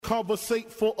Conversate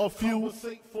for a few.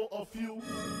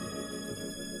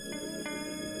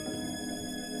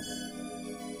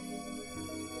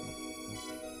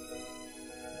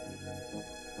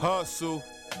 Hustle,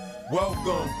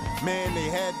 welcome, man, they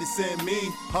had to send me.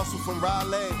 Hustle from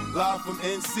Raleigh, live from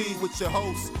NC with your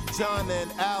hosts, John and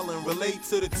Alan. Relate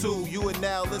to the two, you are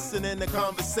now listening to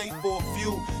Conversate for a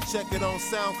few. Check it on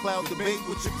SoundCloud, debate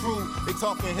with your crew. They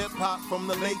talking hip-hop from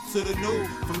the late to the new.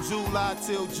 From July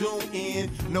till June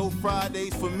end, no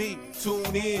Fridays for me,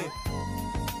 tune in.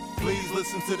 Please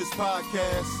listen to this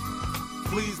podcast.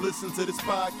 Please listen to this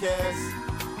podcast.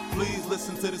 Please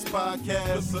listen to this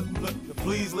podcast.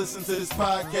 Please listen to this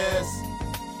podcast.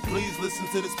 Please listen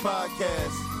to this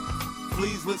podcast.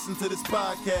 Please listen to this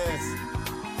podcast.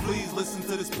 Please listen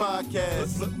to this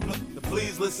podcast.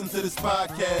 Please listen to this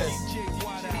podcast.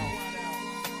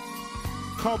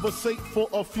 Conversate for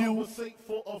a few.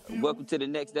 Welcome to the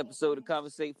next episode of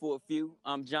Conversate for a Few.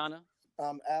 I'm Jonna.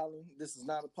 I'm Alan. This is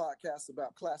not a podcast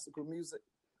about classical music.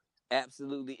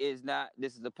 Absolutely is not.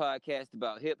 This is a podcast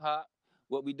about hip hop.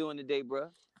 What we doing today, bro?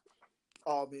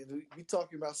 Oh man, we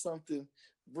talking about something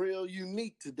real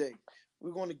unique today.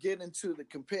 We're going to get into the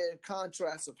compare and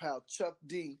contrast of how Chuck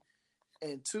D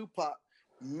and Tupac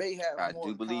may have. I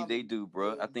do believe they do,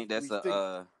 bro. I think that's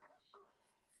an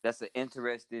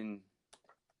interesting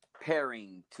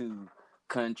pairing to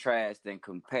contrast and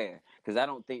compare, because I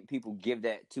don't think people give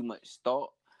that too much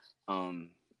thought. And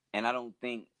I don't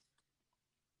think,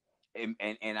 and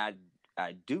I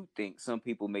do think some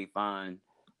people may find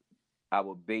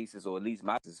our basis, or at least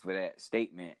my basis for that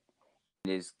statement,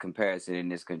 in this comparison, in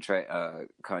this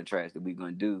contrast that we're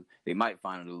going to do, they might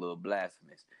find it a little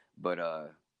blasphemous. But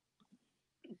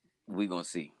we're going to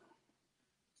see.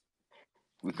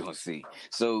 We're going to see.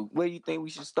 So where do you think we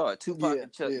should start? Tupac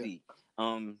and Chuck D.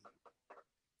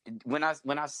 When I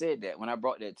said that, when I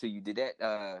brought that to you, did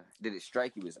it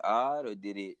strike you as odd, or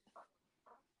did it?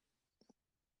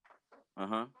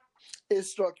 It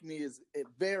struck me as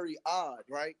very odd,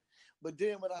 right? But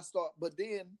then when I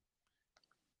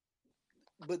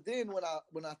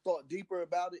thought deeper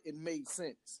about it, it made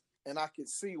sense, and I could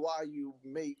see why you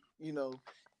made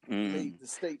the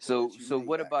statement. So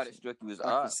what about it struck you as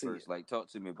odd first? Like, talk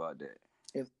to me about that.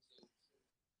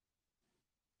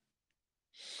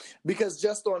 Because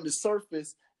just on the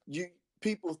surface,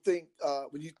 people think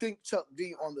when you think Chuck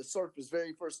D on the surface,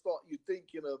 very first thought you're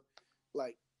thinking of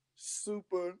like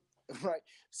super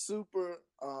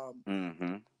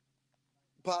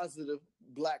positive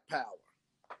black power.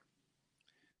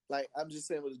 Like, I'm just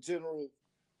saying what the general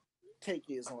take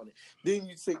is on it. Then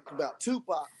you think about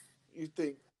Tupac, you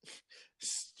think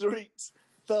streets,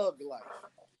 thug life.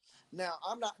 Now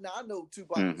I know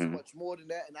Tupac is much more than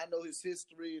that, and I know his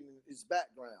history and his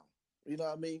background. You know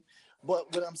what I mean?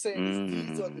 But what I'm saying is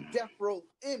these are the death row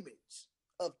image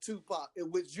of Tupac,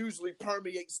 which usually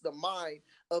permeates the mind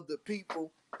of the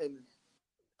people and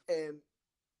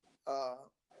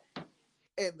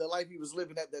the life he was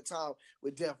living at that time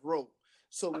with death row.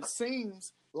 So it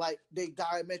seems like they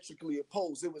diametrically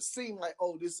opposed. It would seem like,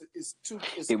 this is two.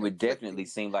 It would definitely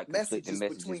seem like conflicting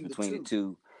messages between the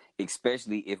two,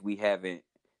 especially if we haven't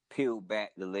peeled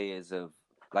back the layers of,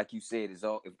 like you said,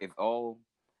 if all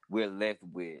we're left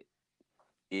with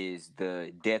is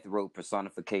the death row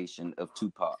personification of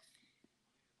Tupac,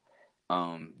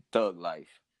 thug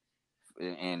life,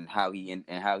 and how he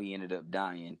ended up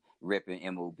dying repping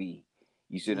MOB.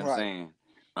 You see what I'm saying?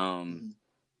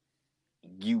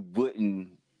 You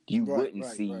wouldn't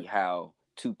see how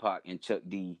Tupac and Chuck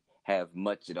D have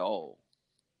much at all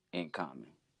in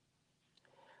common.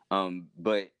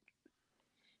 But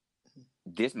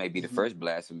this may be the first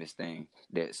blasphemous thing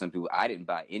that some people. I didn't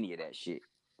buy any of that shit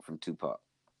from Tupac.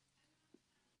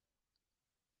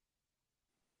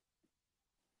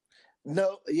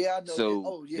 No, yeah, I know.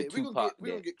 So we're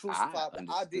gonna get crucified, but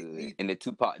I didn't either. And the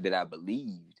Tupac that I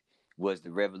believed was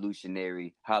the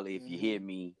revolutionary "Holla If You Hear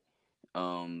Me,"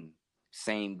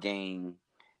 Same Gang,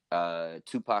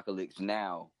 Tupacalypse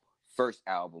Now, first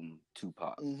album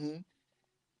Tupac.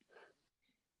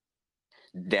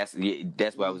 That's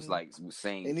why I was like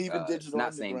saying, and even Digital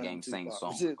not Same Gang, Tupac. same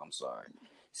song. I'm sorry,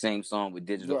 same song with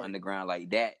Digital Underground, like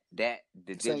that. The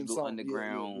Digital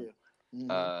Underground.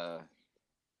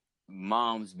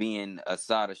 Moms being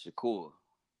Assata Shakur,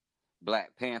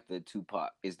 Black Panther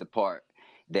Tupac is the part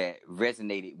that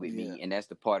resonated with me, and that's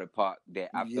the part of Pac that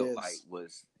I felt like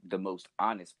was the most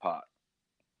honest Pac.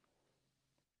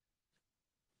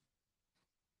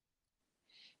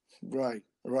 Right.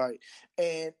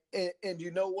 And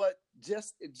you know what?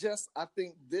 Just I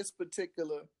think this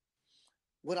particular,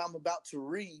 what I'm about to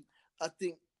read, I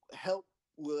think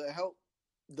will help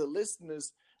the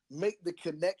listeners make the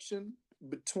connection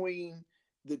between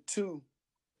the two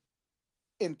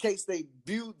in case they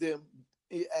viewed them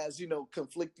as, you know,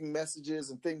 conflicting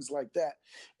messages and things like that.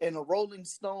 In the Rolling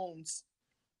Stones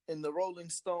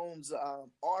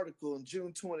article in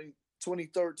June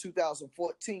 23rd,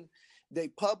 2014, they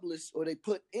published, or they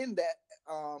put in that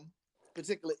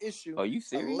particular issue, Are you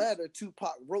serious? A letter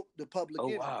Tupac wrote to Public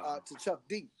Enemy, to Chuck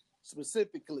D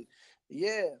specifically.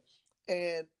 Yeah.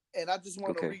 And I just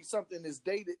want to read something that's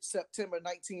dated September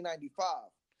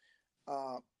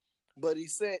 1995. But he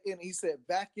said,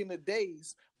 back in the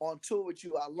days on tour with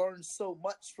you, I learned so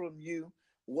much from you,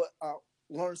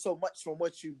 learned so much from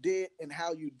what you did and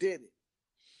how you did it.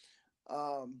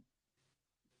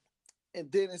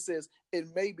 And then it says, it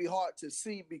may be hard to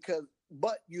see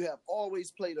but you have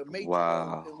always played a major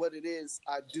role in what it is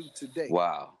I do today.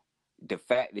 Wow. The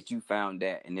fact that you found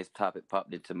that and this topic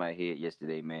popped into my head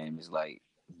yesterday, man, is like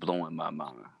blowing my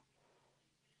mind.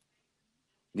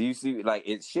 Do you see, like,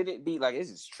 should it be like, this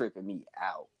is tripping me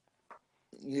out?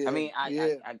 Yeah. I mean,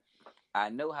 I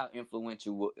know how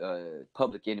influential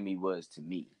Public Enemy was to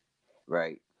me,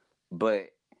 right?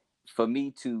 But for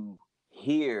me to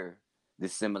hear the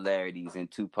similarities in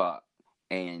Tupac,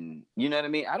 and you know what I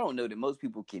mean? I don't know that most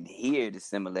people can hear the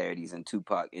similarities in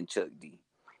Tupac and Chuck D.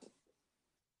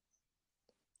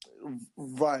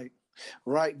 Right.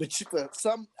 But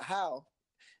somehow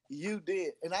you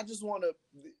did. And I just want to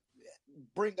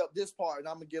bring up this part, and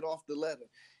I'm going to get off the letter.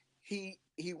 He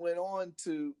went on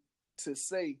to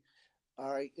say,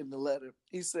 all right, in the letter,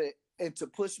 he said, and to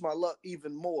push my luck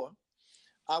even more,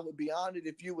 I would be honored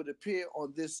if you would appear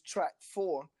on this track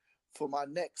 4 for my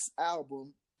next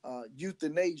album,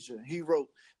 Euthanasia. He wrote,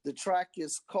 the track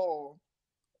is called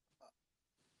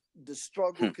The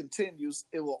Struggle Continues.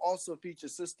 It will also feature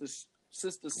Sister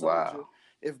Soldier,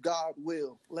 if God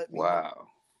will. Let me know.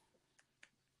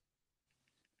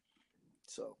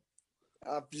 So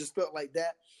I just felt like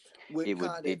that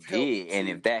it did. And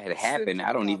if that had happened,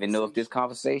 I don't even know if this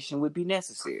conversation would be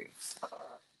necessary.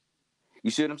 You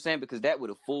see what I'm saying? Because that would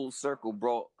have full circle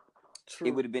brought. True.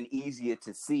 It would have been easier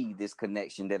to see this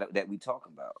connection that we talk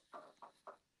about.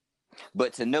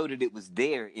 But to know that it was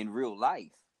there in real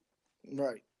life,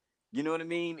 right? You know what I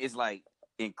mean? It's like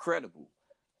incredible.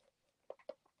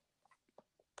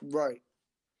 Right.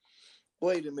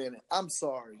 Wait a minute. I'm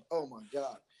sorry. Oh my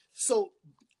God. So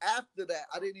after that,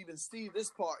 I didn't even see this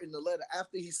part in the letter.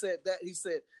 After he said that, he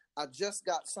said, I just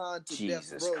got signed to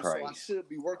Death Row, so I should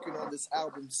be working on this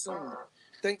album soon.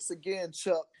 Thanks again,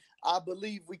 Chuck. I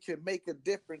believe we can make a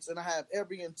difference, and I have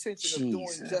every intention of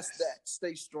doing just that.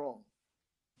 Stay strong.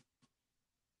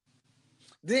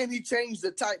 Then he changed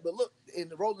the title. But look, in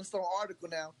the Rolling Stone article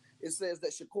now, it says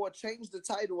that Shakur changed the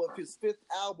title of his 5th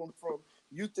album from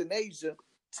Euthanasia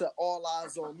to All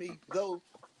Eyes on Me, though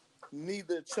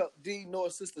neither Chuck D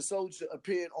nor Sister Soldier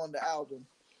appeared on the album.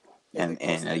 And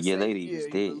a year later, he was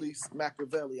dead. Released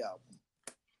Machiavelli album.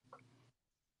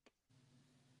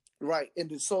 Right,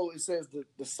 and so it says the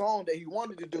song that he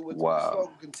wanted to do with The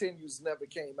Struggle Continues never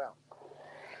came out.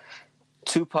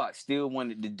 Tupac still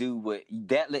wanted to do what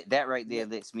that right there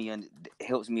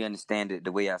helps me understand it.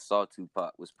 The way I saw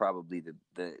Tupac was probably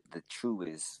the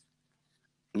truest.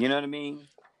 You know what I mean?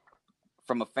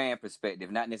 From a fan perspective,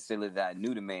 not necessarily that I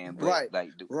knew the man, but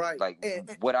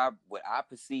what I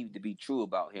perceived to be true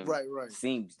about him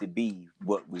seems to be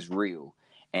what was real.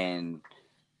 And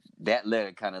that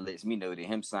letter kind of lets me know that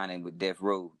him signing with Death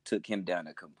Row took him down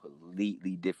a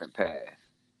completely different path.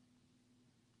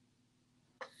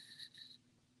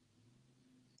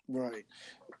 Right.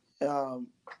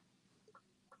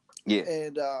 Yeah.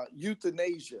 And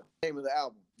Euthanasia, name of the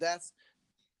album. That's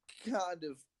kind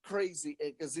of crazy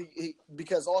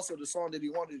because also the song that he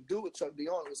wanted to do with Chuck D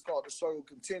on was called The Struggle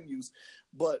Continues.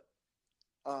 But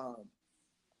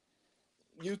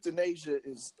euthanasia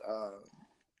is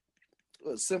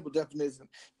a simple definition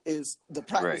is the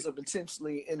practice of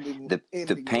intentionally ending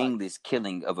the painless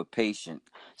killing of a patient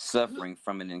suffering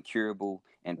from an incurable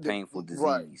and painful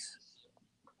disease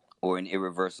or an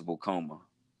irreversible coma.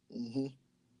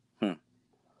 Mm-hmm.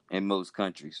 In most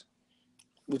countries,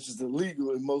 which is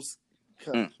illegal in most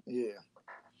countries. Yeah.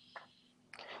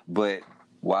 But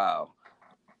wow,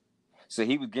 so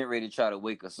he was getting ready to try to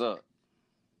wake us up.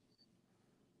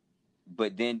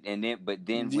 But then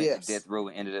went to Death Row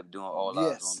and ended up doing All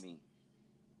Eyes on Me.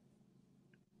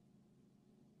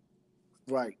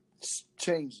 Right.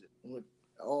 Changed it with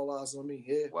All Eyes on Me.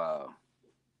 Yeah. Wow.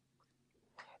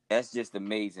 That's just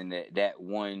amazing that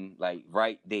one, like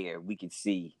right there, we could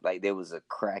see like there was a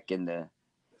crack in the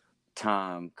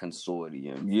time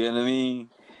consortium. You know what I mean?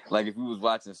 Like if we was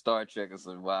watching Star Trek or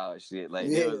some wild shit, like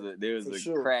there was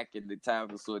a crack in the time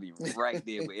consortium right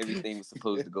there where everything was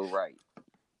supposed to go right.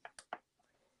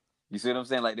 You see what I'm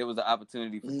saying? Like there was an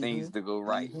opportunity for things to go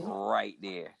right right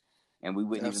there. And we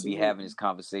wouldn't even be having this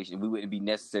conversation. We wouldn't be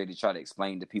necessary to try to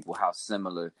explain to people how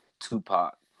similar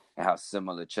Tupac and how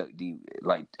similar Chuck D,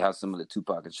 like how similar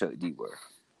Tupac and Chuck D were.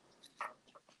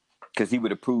 Because he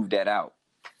would have proved that out.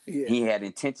 Yeah. He had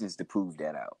intentions to prove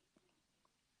that out.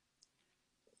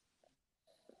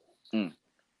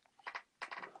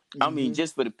 I mean,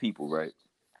 just for the people, right?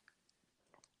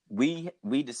 We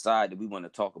decide that we want to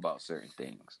talk about certain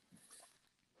things.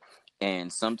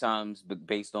 And sometimes,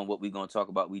 based on what we're going to talk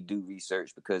about, we do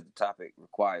research because the topic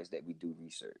requires that we do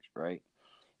research, right?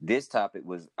 This topic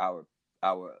was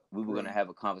we were going to have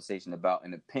a conversation about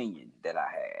an opinion that I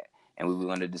had. And we were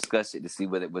going to discuss it to see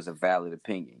whether it was a valid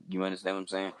opinion. You understand what I'm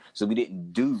saying? So we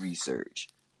didn't do research.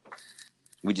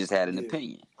 We just had an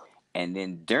opinion. And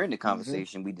then during the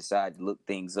conversation, we decided to look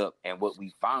things up. And what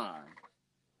we find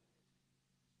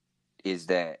is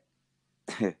that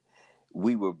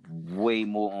we were way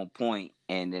more on point.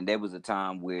 And then there was a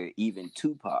time where even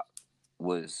Tupac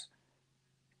was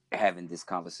having this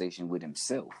conversation with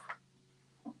himself.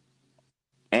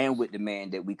 And with the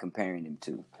man that we comparing him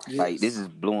to. Yes. Like, this is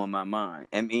blowing my mind.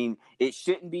 I mean, it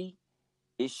shouldn't be.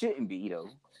 It shouldn't be, though.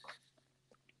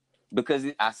 Because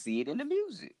I see it in the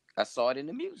music. I saw it in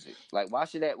the music. Like, why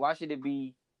should it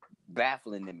be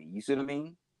baffling to me? You see what I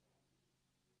mean?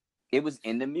 It was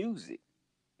in the music.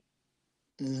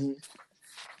 Mm-hmm.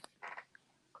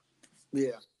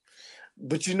 Yeah.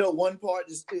 But you know, one part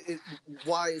is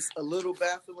why it's a little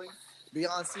baffling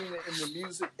beyond seeing it in the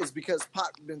music is because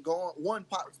Pac's been gone. One,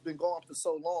 Pac's been gone for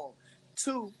so long.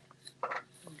 Two,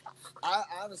 I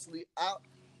honestly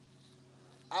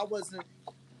wasn't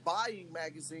buying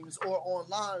magazines or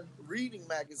online reading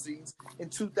magazines in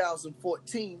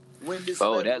 2014 when this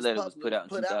letter was put out in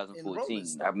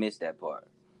 2014. I missed that part.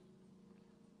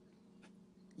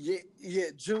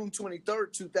 Yeah, June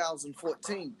 23rd,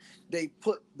 2014. They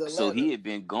put the letter. So he had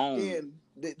been gone in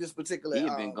this particular. He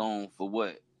had been gone for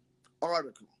what?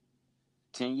 Article.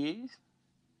 10 years?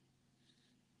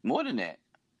 More than that.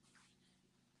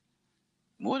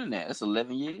 More than that. That's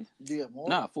 11 years. Yeah, more.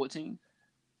 Nah, 14.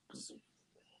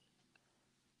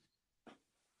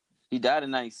 He died in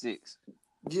 96.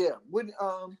 Yeah, when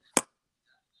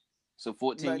so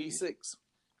 14 96. Years.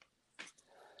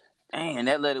 Dang,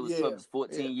 that letter was published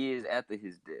 14 years after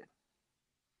his death.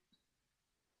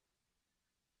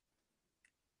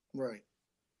 Right.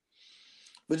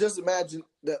 But just imagine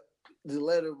that the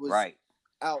letter was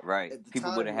out. Right.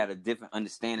 People would have had a different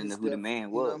understanding of who the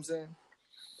man was. You know what I'm saying?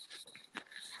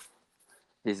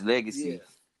 His legacy. Yeah.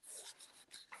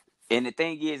 And the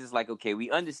thing is, it's like, okay, we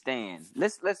understand.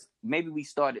 Let's maybe we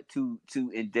started too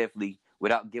in-depthly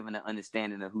without giving an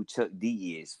understanding of who Chuck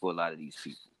D is for a lot of these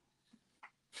people.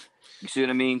 You see what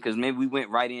I mean? Because maybe we went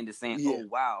right into saying, oh,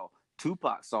 wow,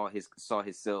 Tupac saw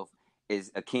himself as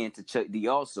akin to Chuck D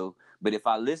also. But if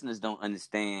our listeners don't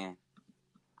understand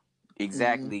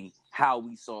exactly how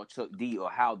we saw Chuck D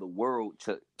or how the world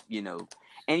Chuck, you know.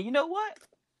 And you know what?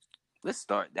 Let's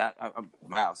start that.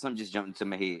 Wow, something just jumped into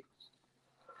my head.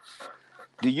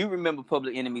 Do you remember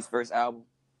Public Enemy's first album?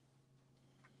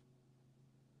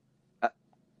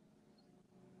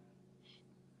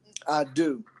 I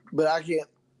do, but I can't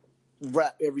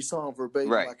rap every song verbatim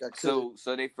like I could.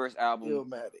 So their first album,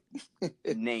 Illmatic.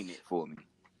 Name it for me.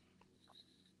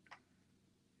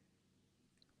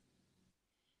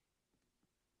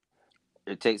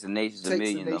 It Takes a Nation of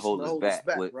Millions to Hold Us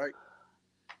Back. Right?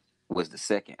 Was the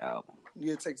second album.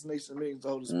 Yeah, It Takes a Nation of Millions to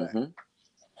Hold Us Back.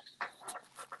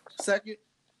 Second?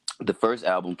 The first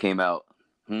album came out.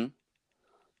 The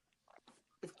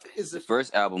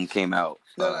first album came out.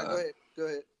 No, go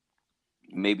ahead.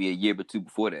 Maybe a year or two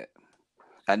before that.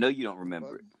 I know you don't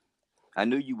remember it. I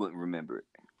knew you wouldn't remember it.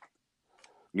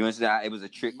 You understand? It was a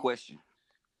trick question.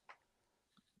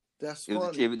 That's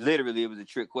funny. It was a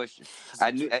trick question.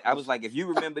 I was like, if you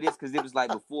remember this, because it was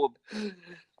like before.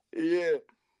 Yeah.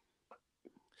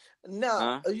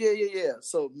 No. Yeah.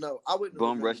 So no, I wouldn't.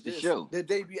 Bum Rush the Show. Their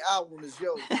debut album is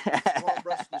Bum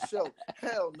Rush the Show.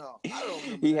 Hell no, I don't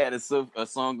remember. He had a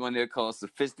song on there called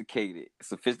 "Sophisticated."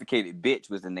 "Sophisticated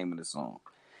Bitch" was the name of the song.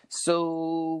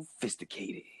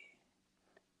 Sophisticated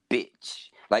bitch.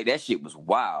 Like that shit was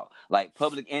wild. Like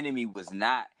Public Enemy was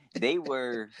not. They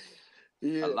were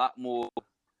a lot more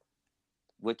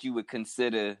what you would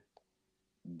consider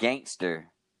gangster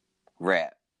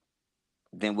rap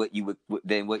than what you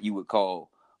would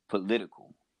call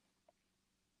political.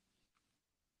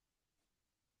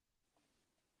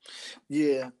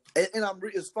 Yeah, And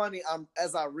it's funny.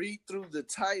 As I read through the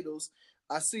titles,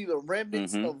 I see the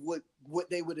remnants of what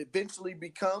they would eventually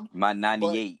become. My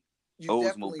 '98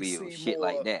 Oldsmobile, shit more,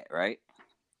 like that, right?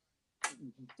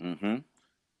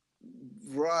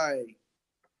 Right.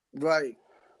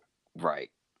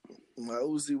 My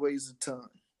Uzi weighs a ton.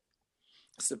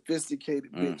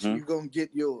 Sophisticated bitch. You gonna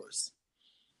get yours.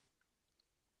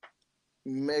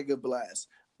 Mega Blast.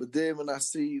 But then when I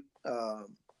see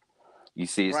you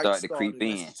see it start to creep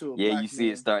in. Yeah, you see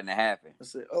it starting to happen. I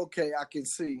said, okay, I can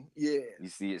see. Yeah. You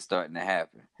see it starting to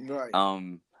happen. Right.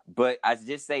 But I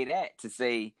just say that to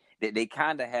say that they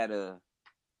kind of had a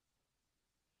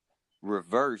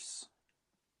reverse,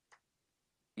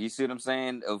 you see what I'm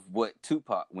saying, of what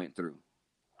Tupac went through.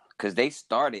 Because they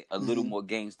started a little more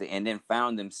gangster and then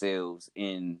found themselves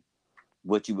in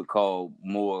what you would call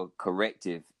more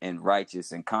corrective and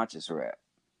righteous and conscious rap.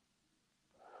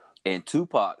 And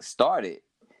Tupac started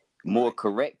more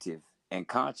corrective and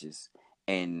conscious,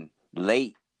 and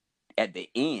late at the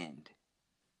end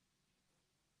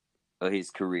of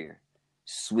his career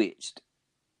switched.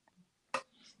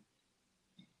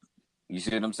 You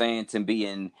see what I'm saying? To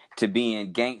being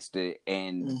gangster,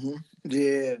 and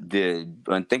the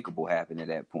unthinkable happened at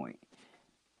that point.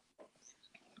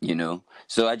 You know,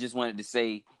 so I just wanted to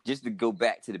say, just to go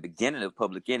back to the beginning of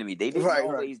Public Enemy, they didn't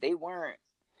always. They weren't.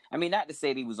 I mean, not to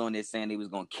say they was on there saying they was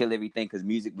gonna kill everything, because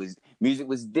music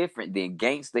was different then.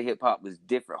 Gangster hip hop was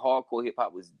different. Hardcore hip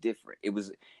hop was different. It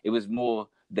was more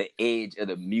the edge of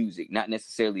the music, not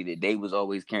necessarily that they was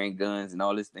always carrying guns and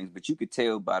all these things. But you could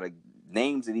tell by the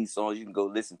names of these songs, you can go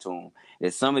listen to them,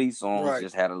 that some of these songs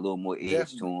just had a little more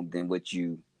edge to them than what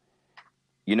you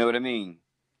know what I mean?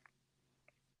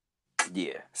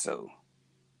 Yeah. So,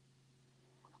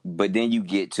 but then you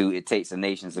get to It Takes a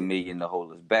Nation's a Million to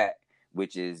Hold Us Back,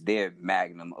 which is their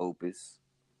magnum opus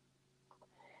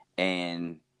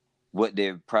and what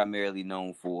they're primarily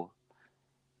known for.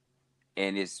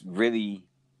 And it's really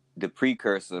the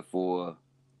precursor for,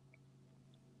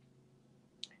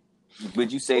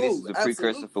 would you say this is the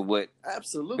precursor for what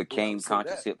became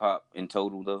conscious hip hop in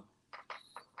total, though?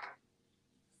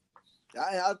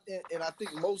 I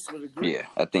think most would agree. Yeah,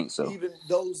 I think so. Even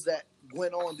those that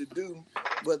went on to do,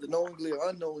 whether knowingly or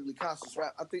unknowingly, conscious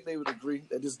rap, I think they would agree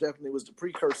that this definitely was the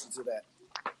precursor to that.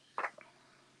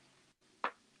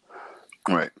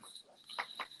 Right.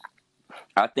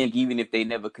 I think even if they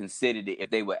never considered it, if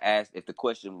they were asked, if the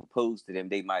question were posed to them,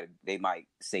 they might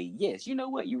say, yes, you know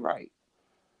what, you're right.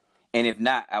 And if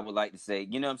not, I would like to say,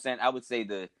 you know what I'm saying? I would say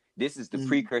this is the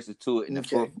precursor to it, and the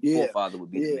forefather would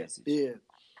be the message. Yeah,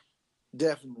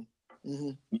 definitely.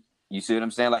 You see what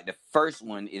I'm saying? Like, the first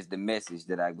one is the message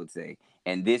that I would say.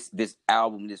 And this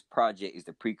album, this project is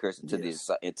the precursor to this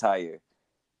entire,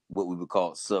 what we would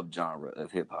call subgenre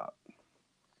of hip hop,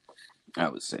 I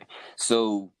would say.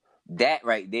 So that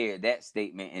right there, that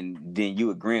statement, and then you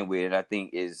agreeing with it, I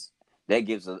think that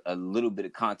gives a little bit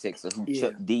of context of who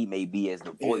Chuck D may be as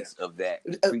the voice of that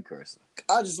precursor.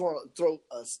 I just want to throw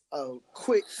a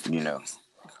quick,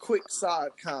 quick side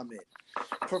comment.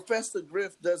 Professor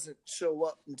Griff doesn't show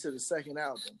up until the second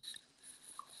album.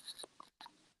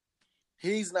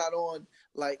 He's not on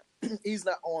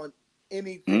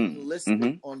anything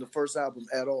listed on the first album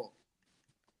at all.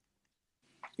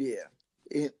 Yeah.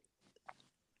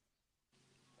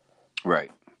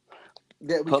 Right.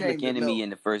 Public Enemy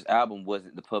in the first album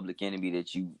wasn't the Public Enemy that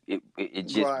it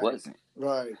just wasn't.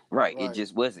 Right. It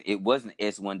just wasn't. It wasn't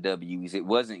S1Ws.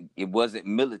 It wasn't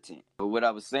militant. But what I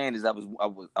was saying is I was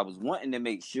wanting to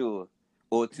make sure,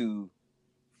 or to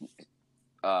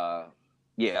I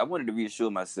wanted to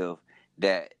reassure myself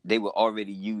that they were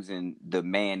already using the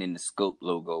Man in the Scope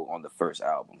logo on the first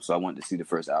album. So I wanted to see the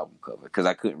first album cover because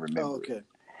I couldn't remember. Oh, okay.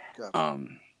 Gotcha.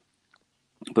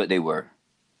 But they were.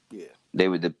 Yeah. They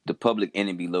were the Public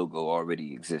Enemy logo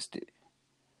already existed.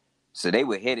 So they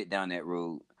were headed down that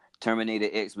road. Terminator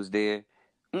X was there.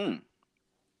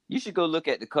 You should go look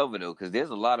at the cover though, because there's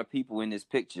a lot of people in this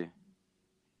picture.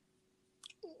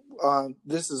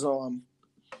 This is on.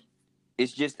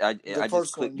 It's just I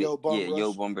just clicked it. Yo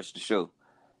Bum Rush the Show,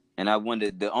 and I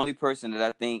wondered, the only person that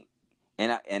I think,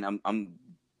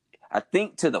 I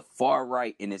think to the far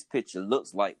right in this picture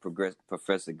looks like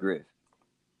Professor Griff.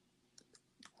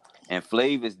 And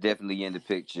Flav is definitely in the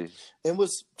picture. And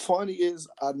what's funny is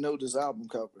I know this album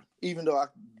cover, even though I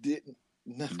didn't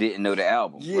know the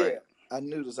album. Yeah, right? I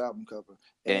knew this album cover,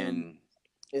 and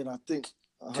I think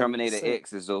 100%. Terminator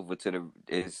X is over to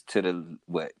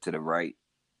the right,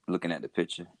 looking at the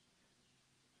picture.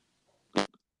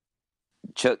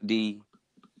 Chuck D,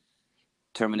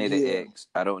 Terminator X.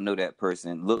 I don't know that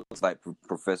person. Looks like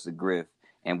Professor Griff,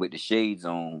 and with the shades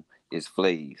on, is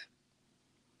Flav.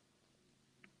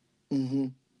 Mm-hmm.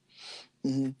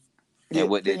 Mm-hmm. And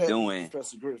what they're doing,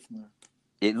 Professor Griff, man.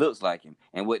 It looks like him.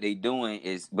 And what they doing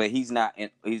is, but he's not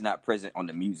present on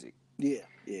the music. Yeah,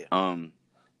 yeah.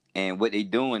 And what they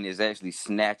doing is actually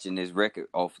snatching this record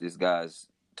off this guy's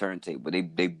turntable.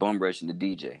 They bum rushing the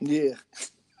DJ. Yeah.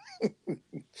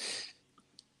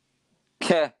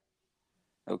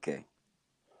 Okay.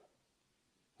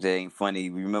 That ain't funny.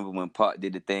 Remember when Pac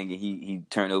did the thing and he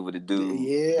turned over the dude,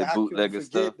 the bootlegger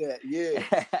stuff? That. Yeah.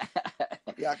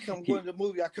 Yeah, I come go to the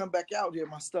movie. I come back out here.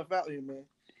 My stuff out here, man.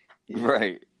 Yeah.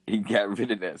 Right. He got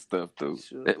rid of that stuff though.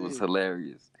 Sure that was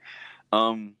hilarious.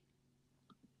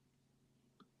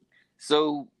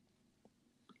 So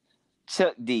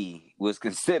Chuck D was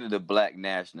considered a black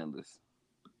nationalist.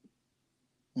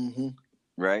 Mm-hmm.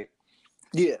 Right?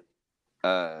 Yeah.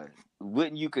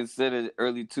 Wouldn't you consider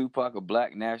early Tupac a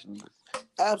black nationalist?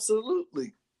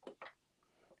 Absolutely.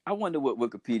 I wonder what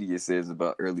Wikipedia says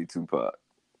about early Tupac.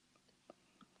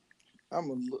 I'm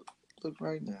gonna look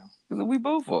right now. We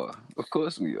both are. Of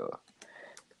course we are.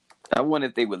 I wonder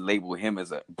if they would label him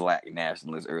as a black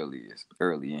nationalist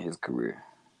early in his career.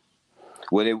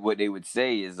 What they would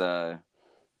say is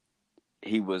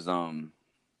he was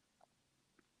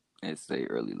let's say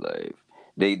early life.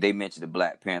 They mentioned the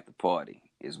Black Panther Party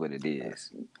is what it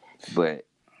is. But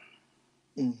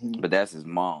but that's his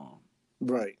mom.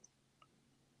 Right.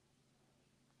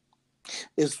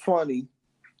 It's funny.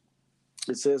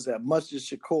 It says that much of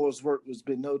Shakur's work has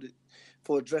been noted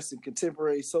for addressing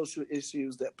contemporary social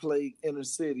issues that plague inner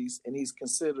cities, and he's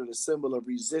considered a symbol of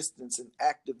resistance and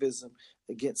activism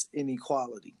against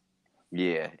inequality.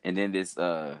 Yeah, and then this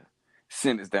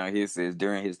sentence down here says,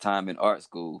 during his time in art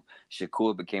school,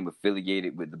 Shakur became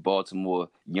affiliated with the Baltimore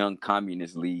Young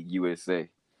Communist League USA.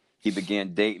 He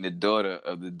began dating the daughter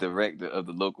of the director of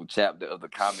the local chapter of the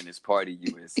Communist Party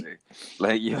USA.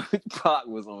 Like, yo, Pac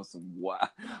was on some wild.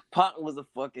 Pac was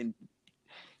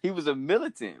he was a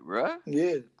militant, bruh.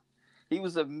 Yeah. He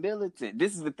was a militant.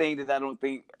 This is the thing that I don't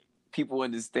think people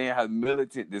understand how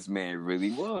militant this man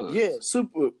really was. Yeah,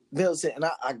 super militant. And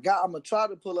I'm gonna try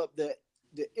to pull up the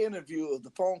interview of the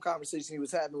phone conversation he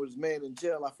was having with his man in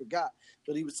jail. I forgot,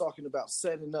 but he was talking about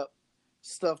setting up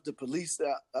stuff to police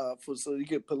so you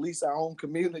could police our own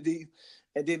community,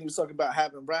 and then he was talking about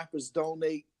having rappers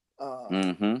donate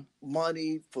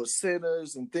money for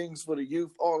centers and things for the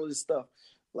youth, all of this stuff,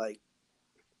 like,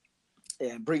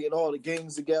 and bringing all the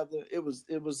gangs together. It was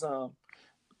I'm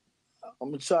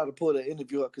gonna try to pull the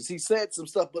interview up because he said some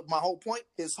stuff, but my whole point,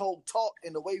 his whole talk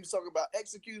and the way he was talking about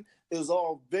execute is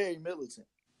all very militant.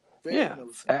 Very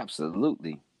militant.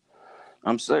 Absolutely.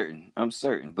 I'm certain.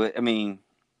 But I mean,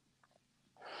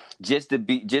 just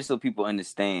so people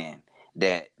understand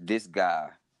that this guy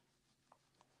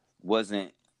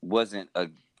wasn't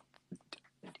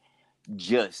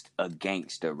just a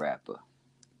gangster rapper.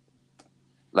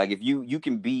 Like, if you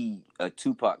can be a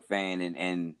Tupac fan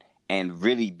and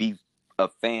really be a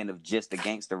fan of just a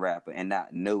gangster rapper and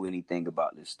not know anything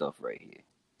about this stuff right here.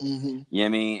 Mm-hmm. You know what I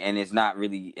mean? And it's not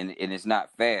really, and it's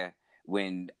not fair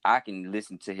when I can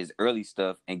listen to his early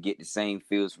stuff and get the same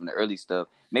feels from the early stuff.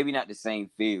 Maybe not the same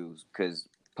feels, because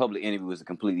Public Enemy was a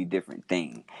completely different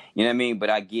thing. You know what I mean? But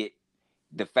I get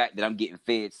the fact that I'm getting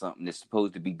fed something that's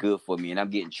supposed to be good for me, and I'm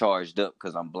getting charged up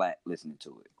because I'm black listening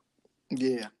to it.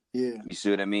 Yeah. Yeah. You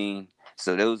see what I mean?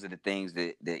 So those are the things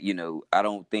that I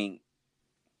don't think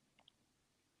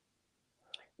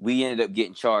we ended up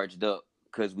getting charged up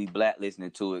because we black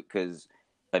listening to it because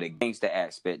of the gangster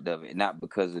aspect of it, not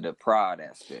because of the pride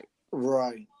aspect.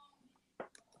 Right.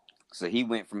 So he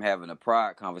went from having a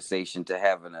pride conversation to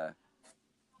having a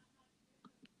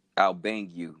I'll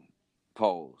bang you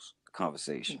pause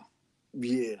conversation.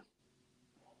 Yeah.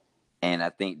 And I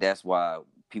think that's why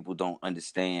people don't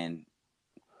understand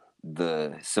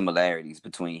the similarities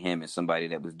between him and somebody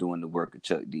that was doing the work of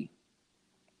Chuck D.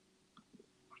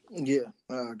 Yeah,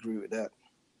 I agree with that.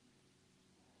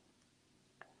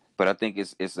 But I think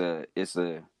it's the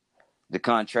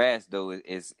contrast though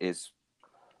is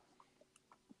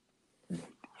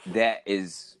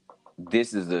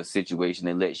this is a situation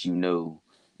that lets you know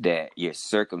that your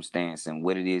circumstance and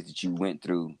what it is that you went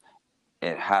through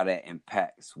and how that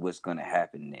impacts what's going to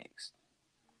happen next.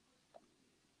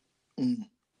 Mm.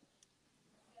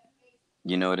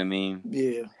 You know what I mean?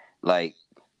 Yeah. Like,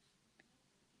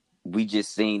 we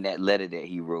just seen that letter that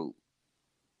he wrote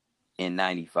in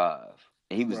 95.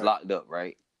 And he was locked up,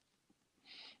 right?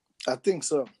 I think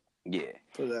so. Yeah.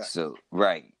 For that. So,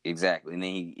 right, exactly.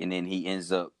 And then he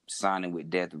ends up signing with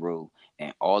Death Row,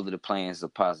 and all of the plans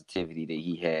of positivity that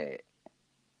he had,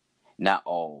 not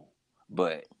all,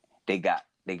 but they got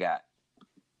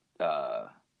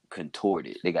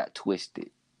contorted. They got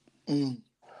twisted. Yeah.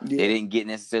 They didn't get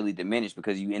necessarily diminished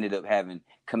because you ended up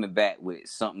coming back with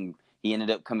something. He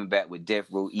ended up coming back with Death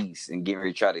Row East and getting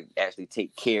ready to try to actually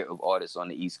take care of artists on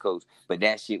the East Coast. But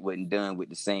that shit wasn't done with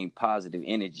the same positive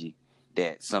energy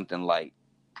that something like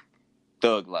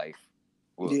Thug Life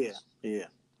was. Yeah.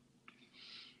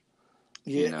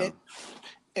 You know?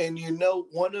 And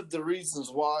one of the reasons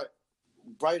why,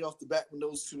 right off the bat, when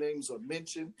those two names are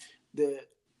mentioned, that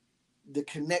the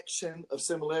connection of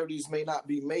similarities may not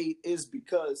be made is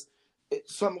because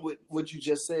some of what you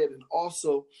just said, and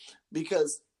also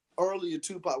because earlier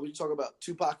Tupac, we talk about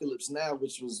Tupacalypse Now,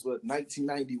 which was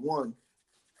 1991,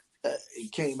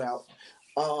 it came out.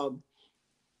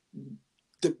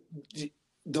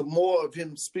 The more of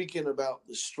him speaking about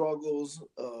the struggles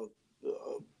of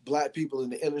Black people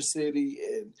in the inner city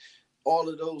and all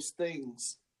of those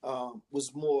things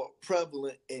was more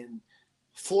prevalent and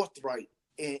forthright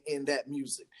in that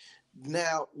music.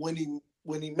 Now, when he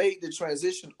made the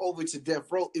transition over to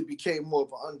Death Row, it became more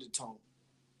of an undertone.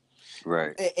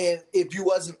 Right. And if you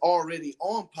wasn't already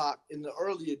on Pac in the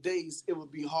earlier days, it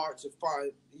would be hard to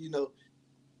find,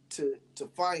 to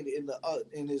find it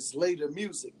in his later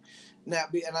music. Now,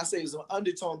 and I say it's an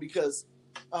undertone because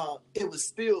it was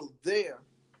still there,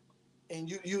 and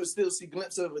you would still see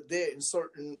glimpses of it there in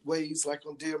certain ways, like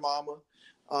on Dear Mama,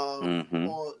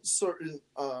 on certain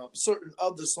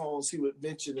other songs he would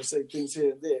mention and say things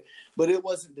here and there, but it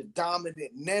wasn't the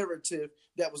dominant narrative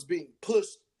that was being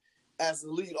pushed as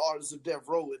the lead artist of Death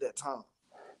Row at that time.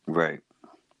 Right.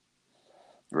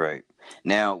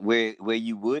 Now, where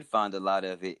you would find a lot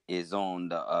of it is on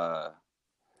the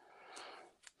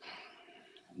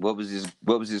what was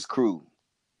his crew?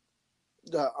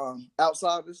 The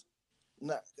Outsiders.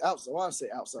 Not outside. I want to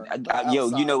say outside. Yo,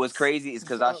 you know what's crazy is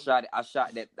because I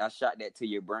shot that to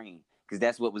your brain because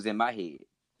that's what was in my head.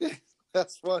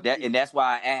 That's funny. And that's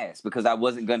why I asked, because I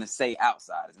wasn't gonna say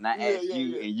Outsiders, and I asked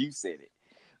you, and you said it.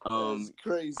 That's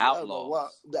crazy.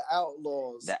 Outlaws. The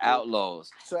Outlaws. The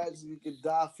Outlaws. Tragedy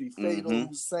Gaddafi, Fatal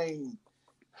Hussein.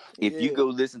 If you go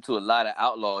listen to a lot of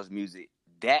Outlaws music,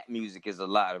 that music is a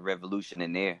lot of revolution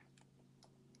in there.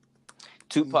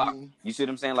 Tupac, you see what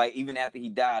I'm saying? Like, even after he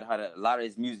died, how a lot of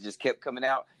his music just kept coming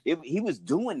out. He was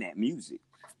doing that music.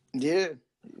 Yeah.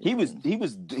 He was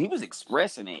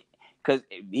expressing it because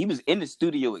he was in the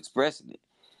studio expressing it,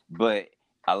 but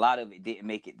a lot of it didn't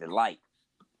make it to light.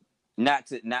 Not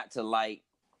to light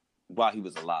while he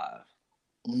was alive.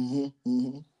 You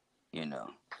know.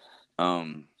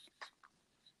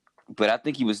 But I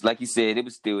think he was, like you said, it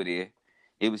was still there.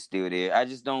 I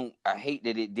hate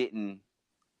that it didn't.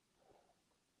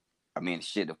 I mean,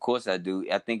 shit, of course I do.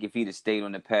 I think if he'd have stayed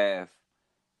on the path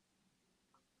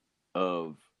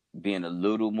of being a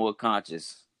little more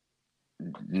conscious,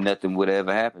 nothing would have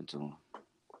ever happened to him.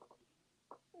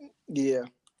 Yeah.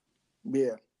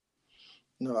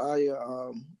 No, I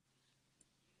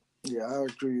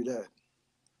agree with that.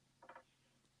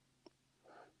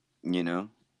 You know?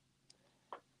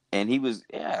 And he was,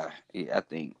 I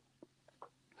think.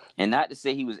 And not to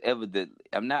say he was ever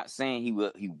I'm not saying he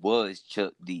was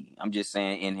Chuck D. I'm just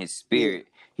saying in his spirit,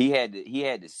 he had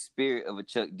the spirit of a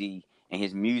Chuck D, and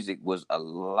his music was a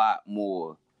lot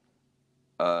more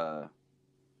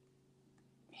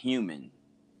human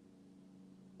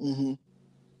than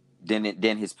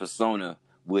his persona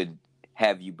would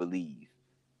have you believe.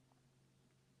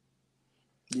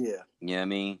 Yeah. You know what I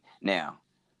mean? Now,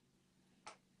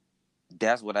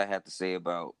 that's what I have to say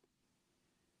about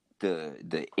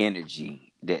the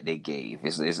energy that they gave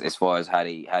as far as how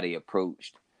they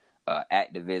approached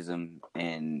activism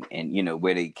and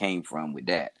where they came from with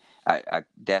that. I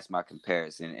that's my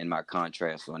comparison and my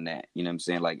contrast on that. You know what I'm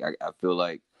saying? Like I feel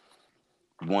like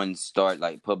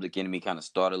Public Enemy kind of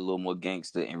started a little more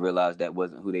gangster and realized that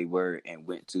wasn't who they were and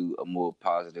went to a more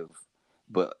positive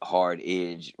but hard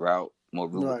edge route, more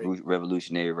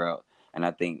revolutionary route. And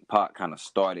I think Pac kind of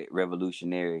started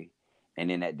revolutionary and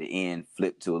then at the end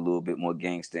flipped to a little bit more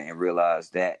gangster and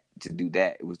realized that to do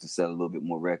that it was to sell a little bit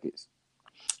more records.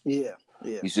 Yeah.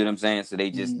 You see what I'm saying? So they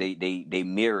just they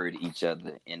mirrored each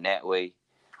other in that way.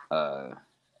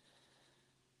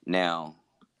 Now,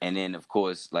 and then of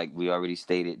course, like we already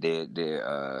stated,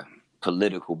 their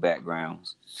political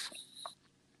backgrounds.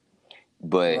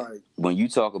 But when you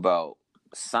talk about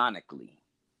sonically,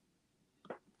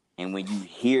 and when you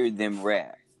hear them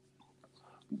rap,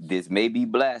 this may be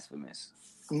blasphemous.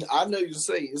 I know you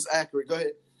say it's accurate. Go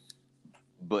ahead.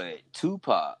 But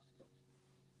Tupac,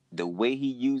 the way he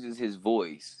uses his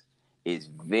voice is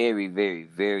very, very,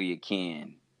 very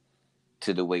akin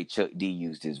to the way Chuck D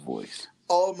used his voice.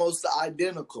 Almost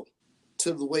identical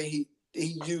to the way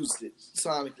he used it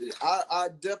sonically. I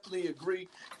definitely agree.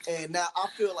 And now I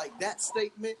feel like that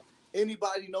statement,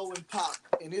 anybody knowing Pac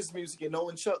and his music and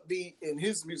knowing Chuck D and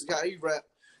his music, how he rap,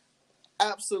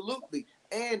 absolutely.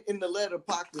 And in the letter,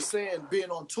 Pac was saying,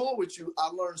 being on tour with you, I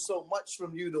learned so much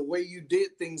from you, the way you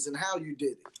did things and how you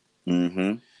did it.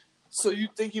 Mm-hmm. So you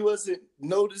think he wasn't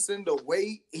noticing the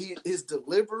way his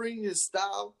delivery, his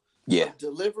style of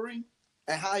delivery,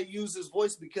 and how he used his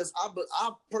voice? Because I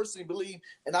personally believe,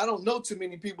 and I don't know too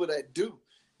many people that do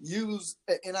use,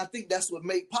 and I think that's what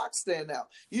made Pac stand out.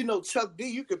 You know, Chuck D,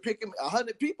 you could pick him,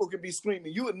 100 people could be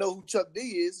screaming. You would know who Chuck D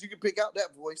is. You could pick out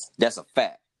that voice. That's a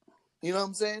fact. You know what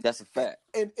I'm saying? That's a fact.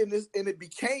 And it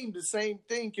became the same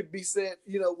thing could be said,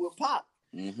 you know, with Pac.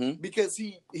 Mm-hmm. Because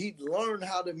he learned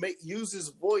how to use his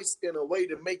voice in a way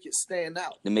to make it stand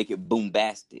out, to make it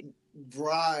boombastic.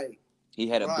 Right. He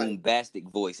had a boombastic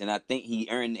voice, and I think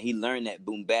he learned that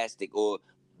boombastic, or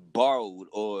borrowed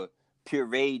or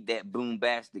pureed that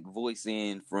boombastic voice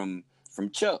in from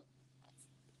Chuck.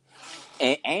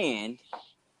 And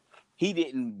he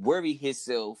didn't worry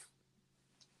himself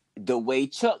the way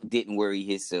Chuck didn't worry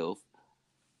himself.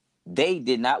 They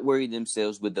did not worry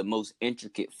themselves with the most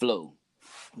intricate flow.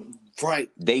 Right.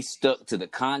 They stuck to the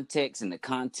context and the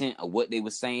content of what they were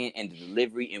saying and the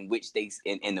delivery in which they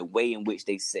and the way in which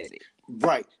they said it.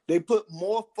 Right. They put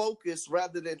more focus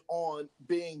rather than on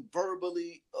being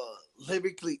verbally,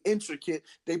 lyrically intricate.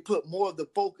 They put more of the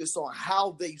focus on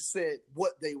how they said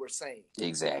what they were saying.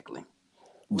 Exactly.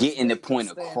 Getting the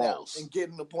point across. And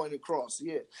getting the point across.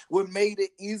 Yeah. What made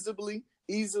it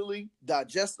easily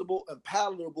digestible and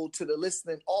palatable to the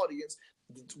listening audience,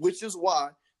 which is why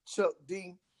Chuck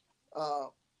D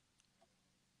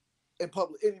and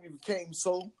Public Enemy became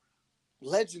so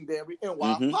legendary, and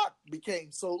why Pac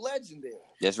became so legendary.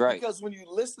 That's right. Because when you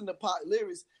listen to Pac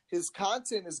lyrics, his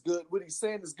content is good, what he's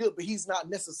saying is good, but he's not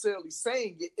necessarily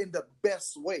saying it in the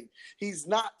best way. He's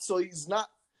not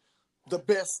the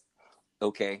best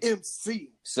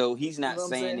MC. So he's not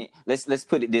saying it. Let's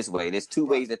put it this way. There's two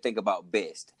ways to think about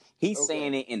best. He's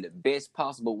saying it in the best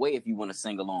possible way if you want to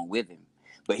sing along with him.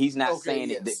 But he's not saying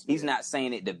it. He's not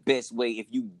saying it the best way if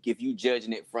you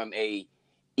judging it from a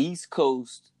East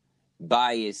Coast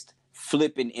biased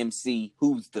flipping MC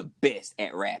who's the best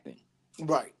at rapping.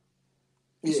 Right.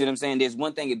 You see what I'm saying? There's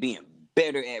one thing at being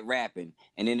better at rapping,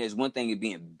 and then there's one thing at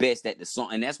being best at the song,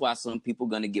 and that's why some people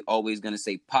always gonna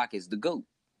say Pac is the GOAT.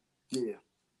 Yeah.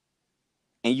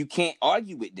 And you can't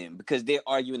argue with them because they're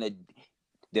arguing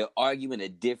a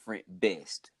different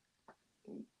best.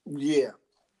 Yeah.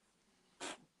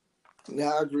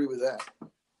 Yeah, I agree with that.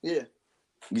 Yeah.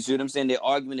 You see what I'm saying? They're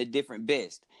arguing a different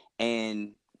best.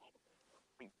 And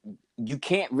you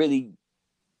can't really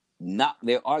knock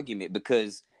their argument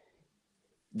because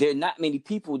there are not many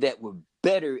people that were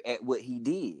better at what he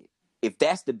did. If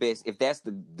that's the best, if that's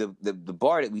the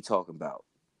bar that we talking about.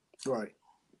 Right.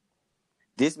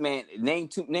 This man, name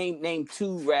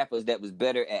two rappers that was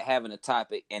better at having a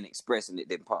topic and expressing it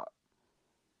than Pac.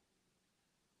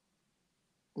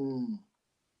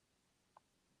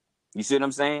 You see what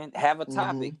I'm saying? Have a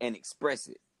topic and express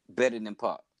it better than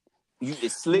Pac.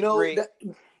 It's Slick Rick.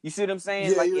 You see what I'm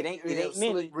saying? Yeah, it ain't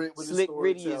many. Slick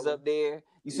Ricky is up there.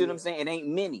 You see what I'm saying? It ain't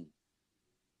many.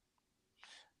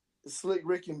 Slick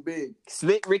Rick and Big.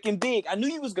 Slick Rick and Big. I knew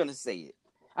you was gonna say it.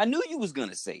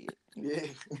 Yeah.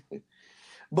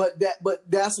 But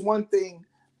that's one thing.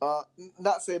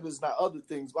 Not saying there's not other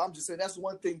things, but I'm just saying that's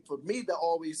one thing for me that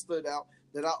always stood out,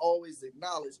 that I always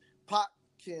acknowledge. Pac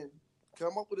can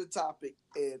come up with a topic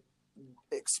and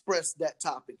express that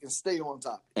topic and stay on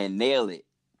topic. And nail it.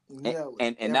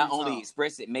 And not only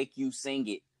express it, make you sing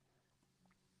it.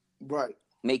 Right.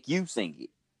 Make you sing it.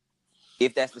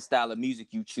 If that's the style of music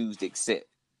you choose to accept.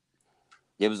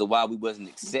 There was a while we wasn't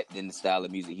accepting the style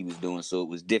of music he was doing, so it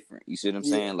was different. You see what I'm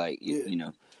saying? Like, you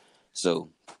know.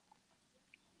 So,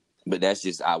 but that's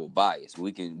just our bias.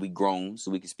 We grown,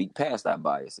 so we can speak past our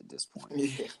bias at this point.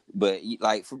 Yeah. But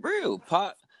like for real,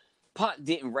 Pac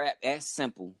didn't rap as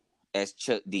simple as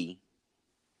Chuck D.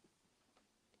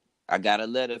 I got a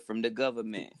letter from the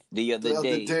government the other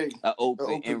day. I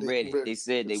opened and read it. They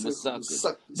said they were suckers.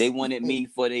 They wanted me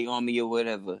for their army or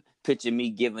whatever. Picture me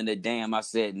giving a damn. I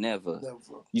said never.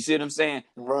 You see what I'm saying?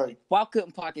 Right. Why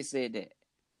couldn't Pac have said that?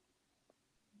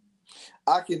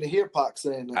 I can hear Pac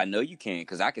saying that. I know you can,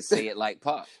 because I can say it like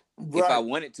Pac. Right. If I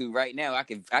wanted to right now, I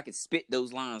could spit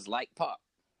those lines like Pac.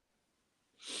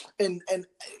 And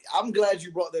I'm glad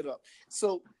you brought that up.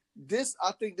 So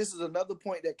I think this is another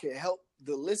point that can help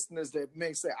the listeners that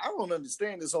may say, I don't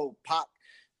understand this whole Pac,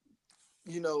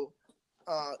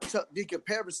 Chuck D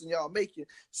comparison y'all making.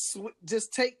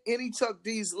 Just take any Chuck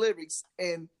D's lyrics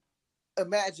and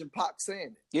imagine Pac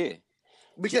saying it. Yeah.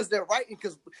 Because they're writing,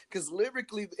 because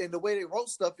lyrically and the way they wrote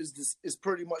stuff is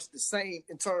pretty much the same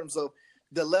in terms of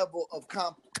the level of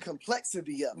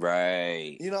complexity of it.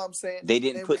 Right. You know what I'm saying? They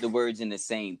didn't put the words in the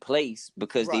same place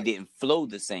because they didn't flow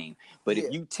the same. But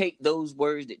if you take those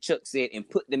words that Chuck said and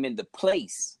put them in the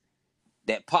place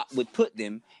that Pac would put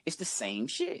them, it's the same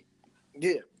shit.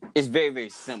 Yeah. It's very, very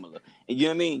similar. You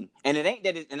know what I mean? And it ain't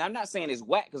that and I'm not saying it's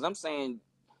whack, because I'm saying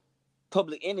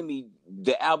Public Enemy,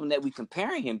 the album that we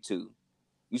comparing him to,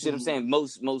 you see what I'm saying?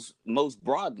 Most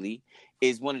broadly,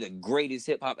 is one of the greatest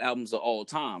hip hop albums of all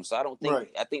time. So I don't think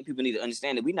I think people need to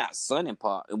understand that we're not sunning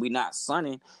Pac, and we're not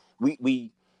sunning.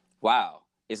 We wow.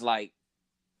 It's like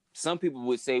some people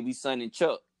would say we sunning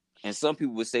Chuck, and some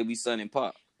people would say we sunning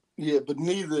Pac. Yeah, but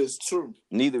neither is true.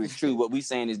 Neither is true. What we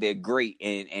saying is they're great,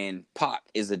 and Pac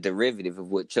is a derivative of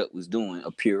what Chuck was doing,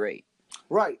 a puree.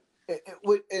 Right, and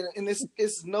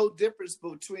it's no difference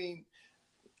between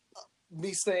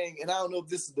me saying, and I don't know if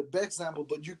this is the best example,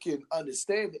 but you can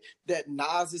understand it, that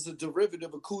Nas is a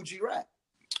derivative of Kool G Rap.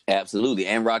 Absolutely,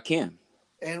 and Rakim.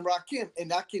 And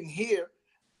I can hear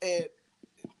and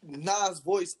Nas'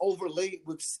 voice overlaid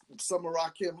with some of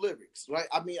Rakim lyrics, right?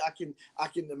 I mean, I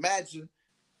can imagine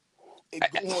it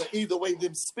going either way,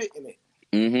 them spitting it.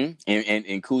 Mm-hmm.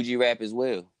 And Kool G Rap as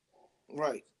well.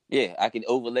 Right. Yeah, I can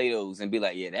overlay those and be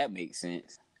like, yeah, that makes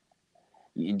sense.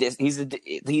 He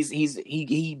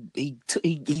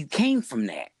came from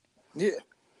that. Yeah.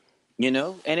 You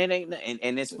know, and it ain't,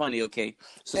 and it's funny. Okay,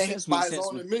 so and since by his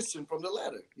own admission from the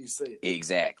letter, you said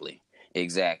exactly. If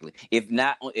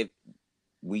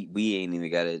we ain't even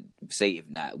gotta say if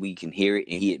not, we can hear it,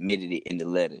 and he admitted it in the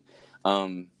letter. Are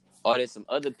there some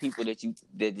other people that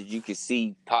you can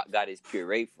see Pac got his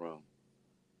puree from?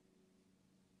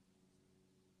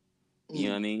 You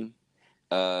know what I mean?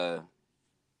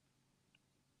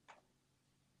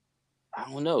 I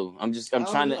don't know. I'm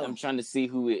trying to see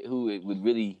who it would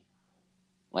really,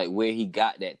 like, where he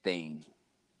got that thing.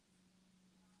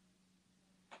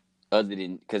 Other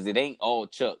than, because it ain't all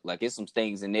Chuck. Like, there's some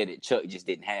things in there that Chuck just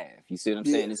didn't have. You see what I'm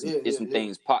saying? There's some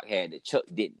things Pac had that Chuck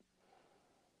didn't.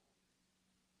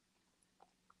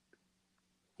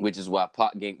 Which is why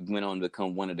Pac went on to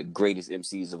become one of the greatest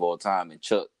MCs of all time, and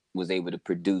Chuck was able to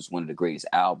produce one of the greatest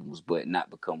albums, but not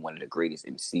become one of the greatest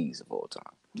MCs of all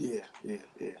time. Yeah.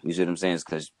 You see what I'm saying? It's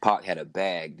because Pac had a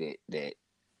bag that.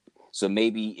 So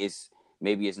maybe it's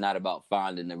not about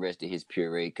finding the rest of his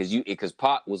puree, because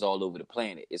Pac was all over the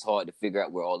planet. It's hard to figure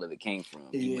out where all of it came from.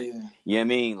 Yeah. You know what I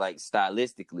mean? Like,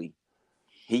 stylistically,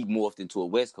 he morphed into a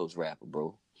West Coast rapper,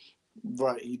 bro.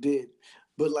 Right, he did.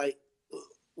 But like,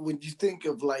 when you think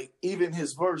of like even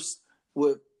his verse,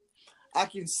 I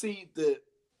can see the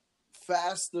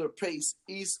faster paced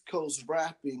East Coast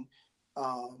rapping.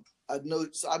 I know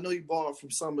he borrowed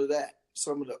from some of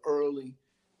the early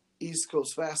East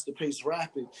Coast faster paced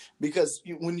rapping, because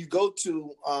when you go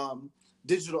to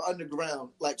Digital Underground,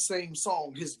 like same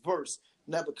song, his verse,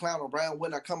 never clown around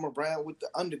when I come around with the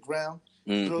underground.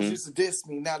 Girls used to diss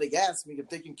me, now they ask me if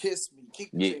they can kiss me.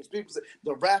 Keep the change. People say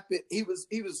the rapid, he was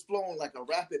flowing like a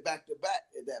rapid back to back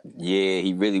at that point. Yeah,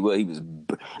 he really was. He was.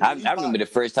 I remember the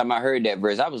first time I heard that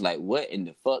verse, I was like, "What in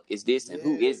the fuck is this? And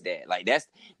who is that?" Like that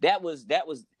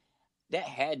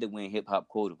had to win hip hop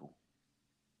quotable.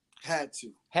 Had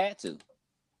to.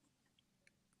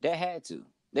 That had to.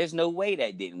 There's no way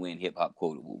that didn't win hip hop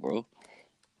quotable, bro.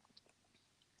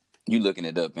 You looking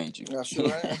it up, ain't you? I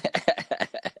sure am.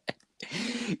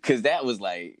 Cause that was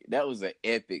an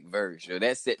epic verse. Yo.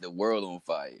 That set the world on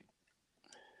fire.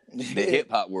 The hip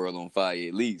hop world on fire,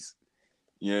 at least.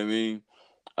 You know what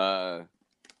I mean?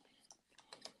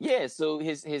 Yeah, so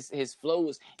his flow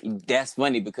was, that's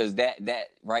funny, because that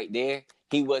right there,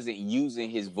 he wasn't using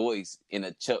his voice in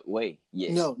a Chuck way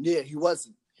yet. No, he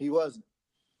wasn't.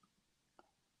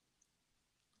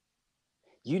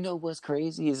 You know what's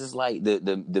crazy is it's like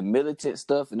the militant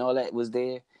stuff and all that was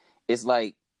there. It's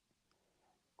like,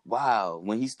 wow,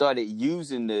 when he started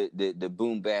using the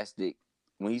boombastic,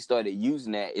 when he started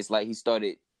using that, it's like he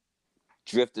started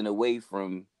drifting away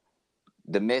from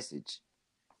the message.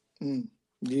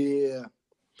 Yeah.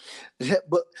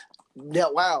 But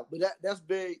that's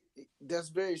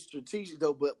very strategic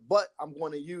though. But I'm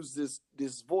going to use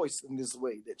this voice in this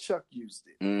way that Chuck used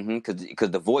it. Because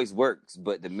the voice works,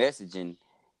 but the messaging,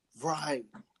 right.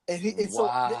 So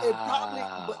it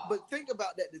probably, but think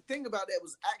about that. The thing about that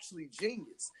was actually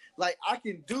genius. Like, I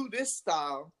can do this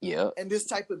style and this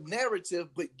type of narrative,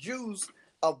 but use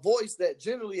a voice that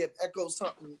generally echoes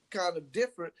something kind of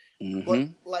different. But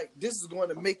like, this is going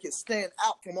to make it stand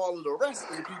out from all of the rest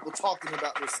of the people talking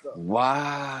about this stuff.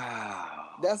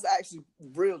 Wow. That's actually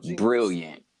real genius.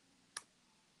 Brilliant.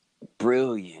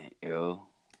 Brilliant, yo.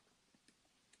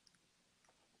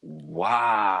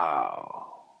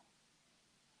 Wow.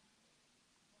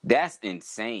 That's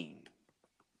insane.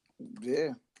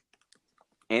 Yeah.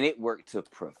 And it worked to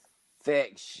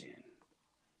perfection.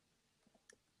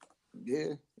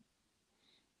 Yeah.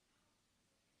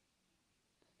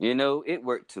 You know, it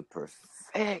worked to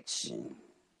perfection.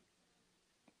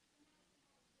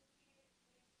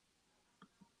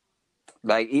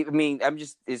 Like, I mean, I'm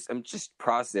just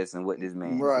processing what this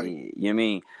man Right. did. You know what I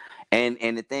mean?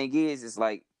 And the thing is, it's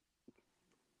like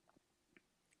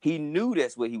he knew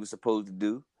that's what he was supposed to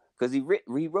do because he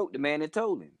wrote the man and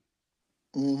told him.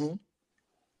 Mm-hmm.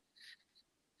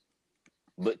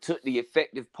 But took the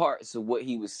effective parts of what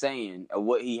he was saying or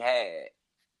what he had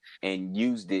and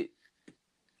used it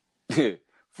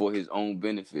for his own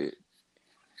benefit.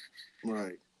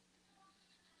 Right.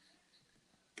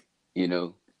 You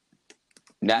know,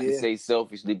 not to Yeah. say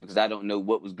selfishly, because I don't know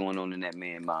what was going on in that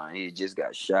man's mind. He just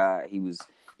got shot. He was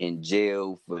in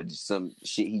jail for some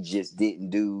shit he just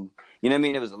didn't do. You know what I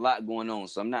mean? There was a lot going on.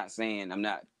 So I'm not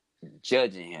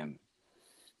judging him.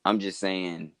 I'm just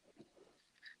saying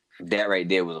that right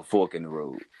there was a fork in the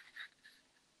road.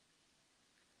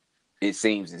 It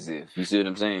seems as if. You see what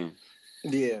I'm saying?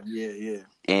 Yeah, yeah, yeah.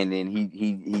 And then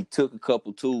he took a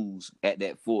couple tools at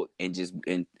that fork and just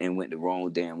and went the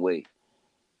wrong damn way.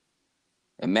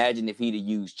 Imagine if he'd have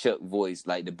used Chuck voice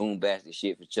like the boom bastard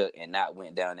shit for Chuck and not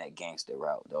went down that gangster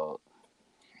route, dog.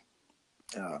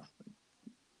 Yeah,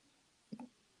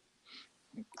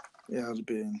 it would have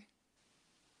been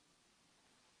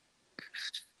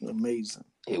amazing.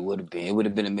 It would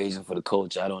have been amazing for the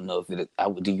culture. I don't know if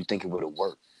do you think it would have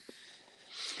worked?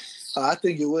 I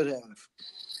think it would have,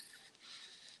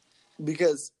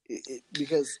 because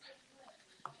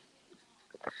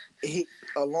he,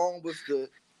 along with the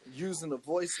using a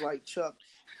voice like Chuck,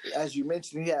 as you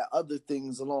mentioned, he had other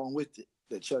things along with it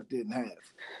that Chuck didn't have.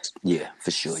 Yeah,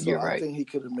 for sure. So You're right. I think he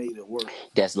could have made it work.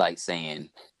 That's like saying,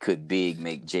 could Big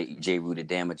make J. Rue the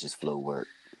Damages flow work?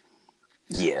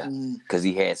 Yeah, because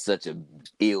he had such a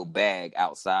ill bag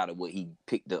outside of what he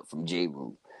picked up from J.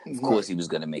 Rue. Of course, he was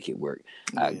gonna make it work.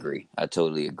 I agree. I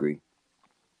totally agree.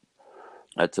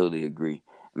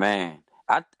 Man,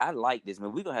 I like this,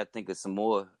 man. We're gonna have to think of some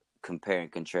more compare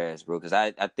and contrast, bro, because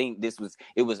I think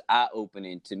it was eye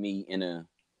opening to me in a,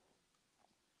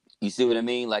 you see what I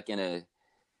mean, like in a,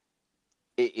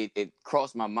 it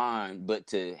crossed my mind, but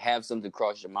to have something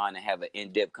cross your mind and have an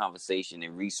in-depth conversation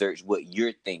and research what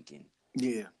you're thinking,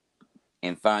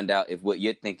 and find out if what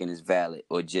you're thinking is valid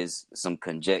or just some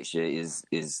conjecture is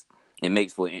it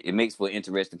makes for an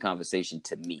interesting conversation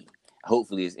to me.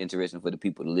 Hopefully it's interesting for the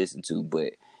people to listen to,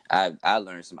 but I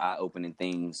learned some eye-opening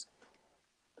things,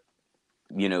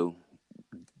 you know,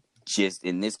 just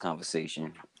in this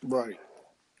conversation. Right.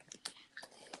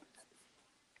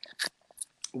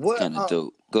 What kind of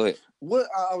dope. Go ahead. What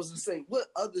I was gonna say, what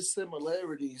other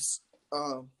similarities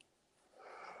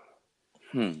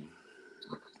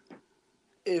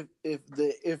if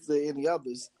there any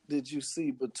others did you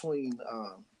see between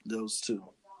those two?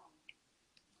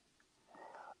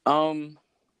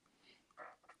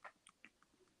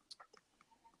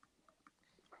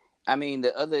 I mean,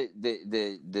 the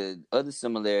other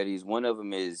similarities, one of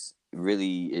them is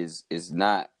really is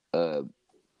not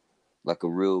like a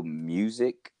real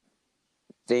music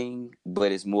thing,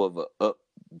 but it's more of a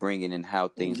upbringing and how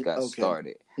things got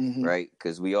started, right?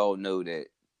 Because we all know that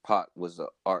Pac was an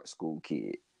art school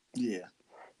kid. Yeah.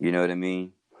 You know what I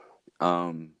mean?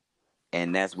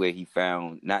 And that's where he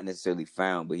not necessarily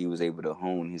found, but he was able to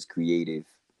hone his creative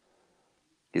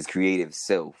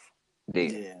self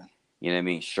there. Yeah. You know what I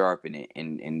mean? Sharpen it.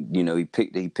 And you know, he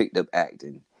picked up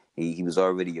acting. He was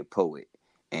already a poet.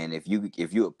 And if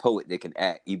you're a poet that can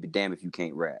act, you be damned if you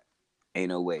can't rap. Ain't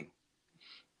no way.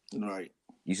 Right.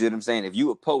 You see what I'm saying? If you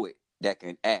a poet that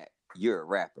can act, you're a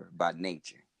rapper by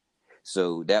nature.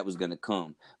 So that was gonna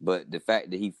come. But the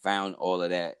fact that he found all of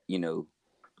that, you know,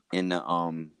 in the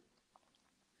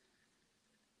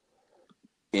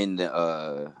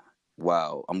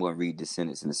wow, I'm gonna read this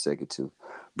sentence in a second too.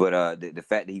 But the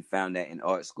fact that he found that in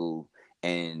art school,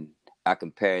 and I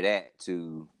compare that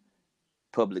to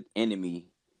Public Enemy,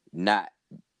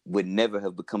 would never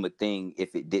have become a thing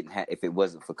if it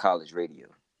wasn't for college radio.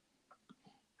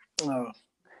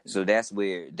 So that's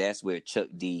where Chuck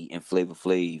D and Flavor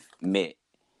Flav met,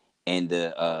 and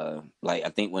the like I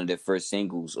think one of their first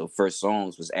singles or first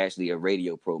songs was actually a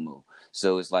radio promo.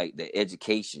 So it's like the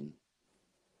educational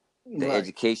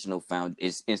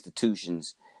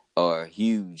institutions are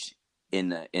huge in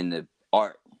the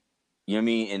art. You know what I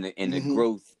mean? In the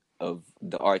growth of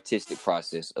the artistic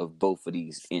process of both of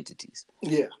these entities.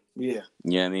 Yeah. You know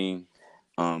what I mean?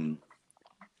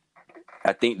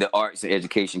 I think the arts and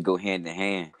education go hand in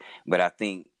hand, but I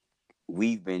think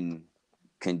we've been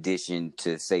conditioned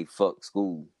to say fuck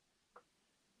school.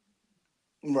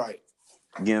 Right.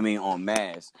 You know what I mean? En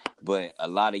masse. But a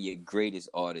lot of your greatest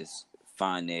artists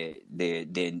find their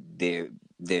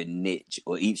niche,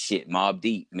 or eat shit. Mobb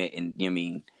Deep, and you know what I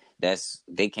mean?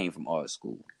 They came from art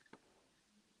school.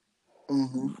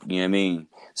 Mm-hmm. You know what I mean?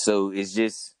 So it's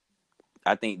just,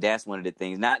 I think that's one of the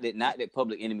things. Not that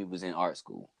Public Enemy was in art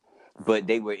school, but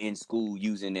they were in school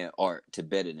using their art to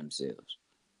better themselves.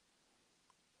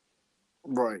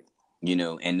 Right. You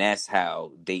know, and that's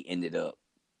how they ended up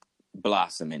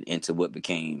blossoming into what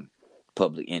became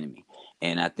Public Enemy.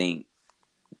 And I think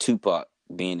Tupac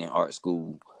being in art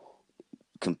school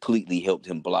completely helped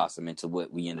him blossom into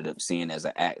what we ended up seeing as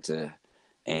an actor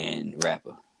and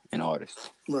rapper and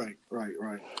artist. Right.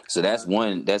 So that's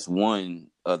one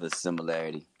other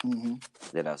similarity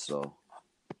that I saw.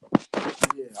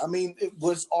 Yeah, I mean, it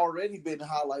was already been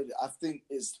highlighted. I think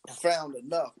it's profound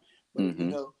enough, but you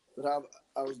know, but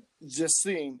I was just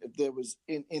seeing if there was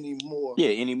any more. Yeah,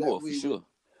 any more for sure.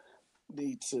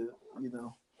 Need to, you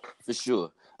know, for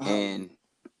sure. And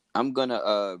I'm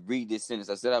gonna read this sentence.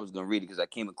 I said I was gonna read it because I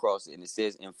came across it, and it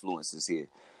says influences here.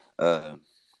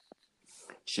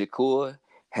 Shakur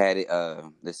had it.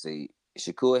 Let's see.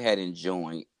 Shakur had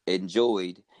enjoyed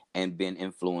and been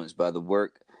influenced by the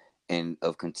work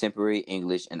of contemporary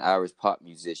English and Irish pop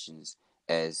musicians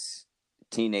as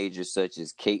teenagers, such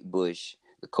as Kate Bush,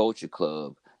 The Culture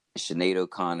Club, Sinead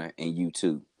O'Connor, and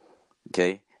U2.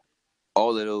 Okay,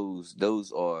 all of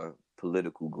those are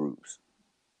political groups.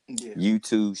 Yeah.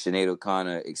 U2, Sinead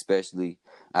O'Connor, especially.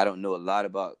 I don't know a lot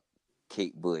about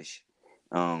Kate Bush.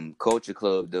 Culture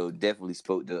Club, though, definitely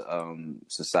spoke to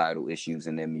societal issues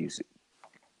in their music.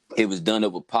 It was done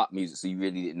over pop music, so you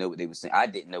really didn't know what they were saying. I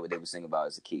didn't know what they were singing about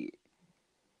as a kid.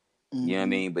 You know what I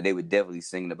mean? But they were definitely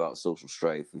singing about social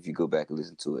strife if you go back and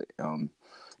listen to it. And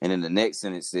then the next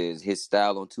sentence says, his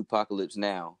style on Tupacalypse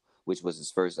Now, which was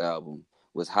his first album,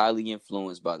 was highly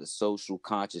influenced by the social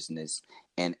consciousness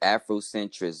and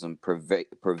Afrocentrism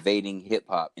pervading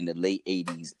hip-hop in the late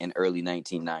 80s and early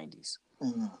 1990s. You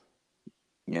know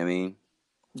what I mean?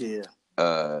 Yeah.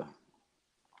 That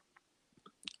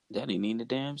ain't even the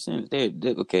damn sentence. There,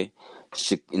 okay.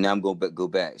 Now I'm going to go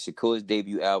back. Shakur's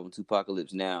debut album,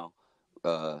 Tupacalypse Now,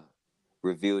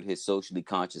 revealed his socially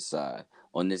conscious side.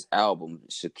 On this album,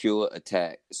 Shakur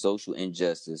attacked social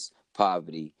injustice,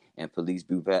 poverty, and police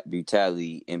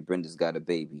brutality in Brenda's Got a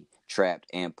Baby, Trapped,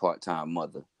 and Part-Time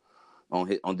Mother.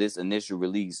 On this initial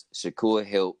release, Shakur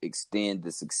helped extend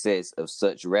the success of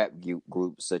such rap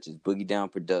groups such as Boogie Down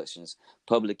Productions,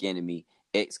 Public Enemy,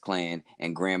 X-Clan,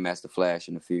 and Grandmaster Flash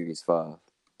and the Furious Five.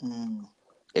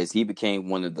 As he became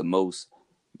one of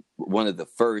the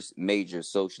first major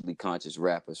socially conscious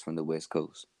rappers from the West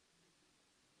Coast.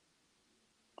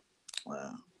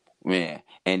 Wow. Yeah.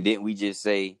 And didn't we just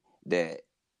say that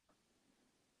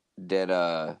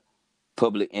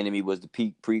Public Enemy was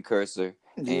the precursor,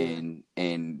 and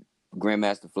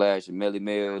Grandmaster Flash and Melly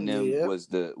Mel and them was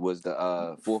the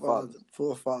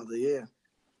forefather. Yeah.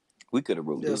 We could have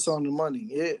wrote this. That's on the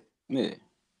money. Yeah.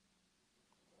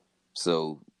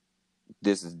 So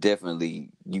this is definitely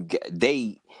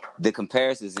the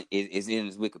comparison is in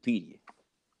his Wikipedia.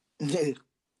 Yeah.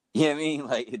 You know what I mean?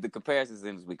 Like the comparison is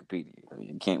in his Wikipedia. I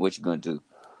mean, what you gonna do?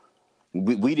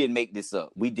 We didn't make this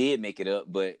up. We did make it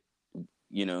up, but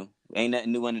you know, ain't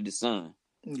nothing new under the sun.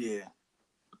 Yeah.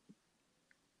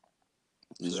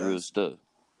 It's real stuff.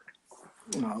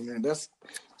 No, man, I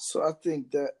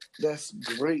think that's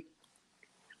great.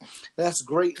 That's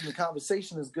great, and the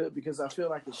conversation is good because I feel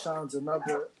like it shines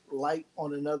another light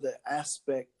on another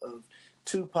aspect of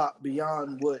Tupac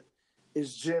beyond what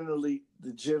is generally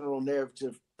the general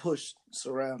narrative push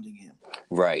surrounding him.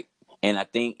 Right. And I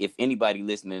think if anybody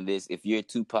listening to this, if you're a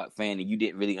Tupac fan and you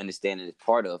didn't really understand it as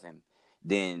part of him,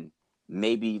 then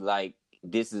maybe like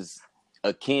this is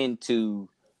akin to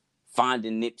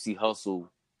finding Nipsey Hussle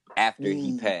after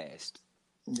he passed.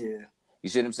 Yeah. You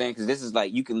see what I'm saying? Because this is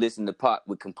like you can listen to Pac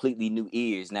with completely new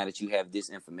ears now that you have this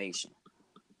information.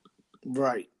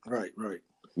 Right.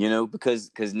 You know,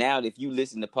 because now if you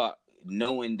listen to Pac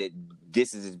knowing that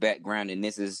this is his background and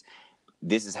this is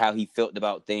how he felt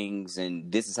about things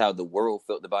and this is how the world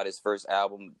felt about his first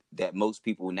album that most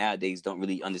people nowadays don't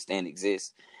really understand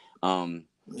exists,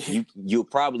 you'll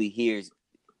probably hear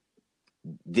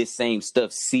this same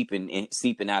stuff seeping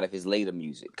out of his later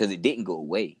music because it didn't go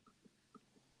away.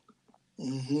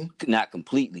 Not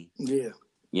completely. Yeah.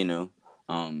 You know?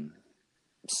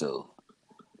 So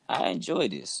I enjoy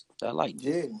this. I like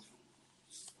this. Yeah.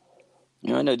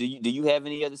 You know, do you have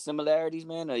any other similarities,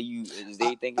 man? Or is there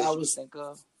anything else you can think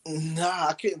of? Nah,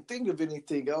 I can't think of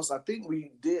anything else. I think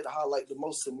we did highlight the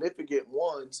most significant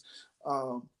ones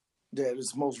that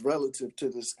is most relative to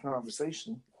this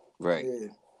conversation. Right. Yeah.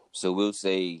 So we'll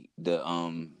say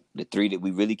the three that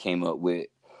we really came up with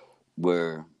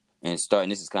were, and starting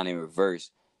this is kind of in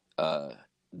reverse,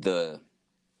 the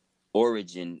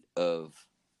origin of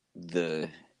the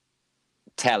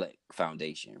talent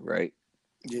foundation, right?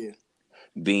 Yeah.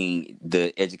 Being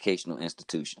the educational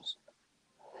institutions.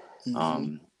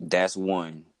 Mm-hmm. That's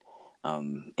one.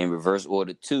 In reverse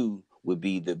order, two would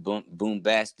be the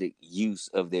bombastic use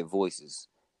of their voices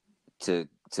to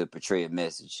portray a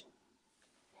message.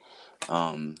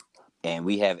 And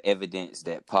we have evidence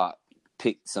that Pac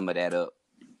picked some of that up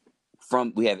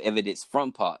we have evidence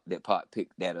from Pac that Pac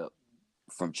picked that up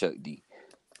from Chuck D.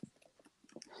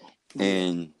 Yeah.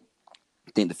 And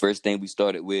I think the first thing we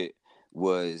started with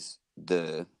was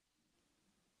the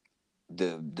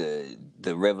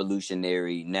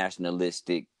revolutionary,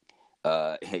 nationalistic,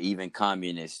 even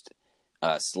communist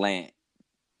slant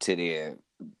to their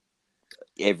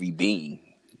every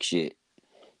being shit.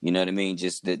 You know what I mean?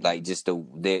 Just that, like, just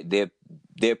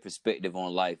their perspective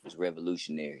on life was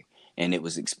revolutionary, and it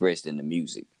was expressed in the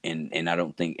music. And I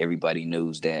don't think everybody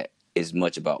knows that as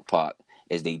much about Pac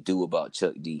as they do about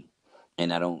Chuck D.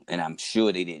 And I'm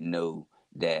sure they didn't know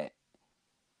that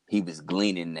he was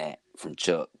gleaning that from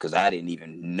Chuck, because I didn't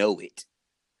even know it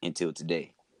until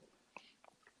today.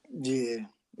 Yeah.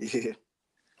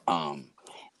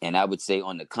 And I would say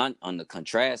on the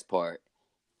contrast part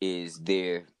is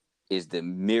the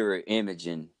mirror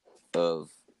imaging of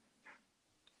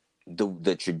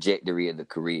the trajectory of the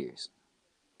careers,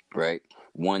 right?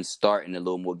 One starting a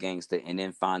little more gangster and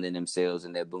then finding themselves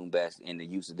in the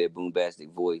use of their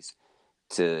boombastic voice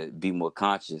to be more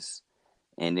conscious,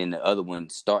 and then the other one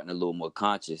starting a little more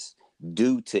conscious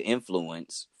due to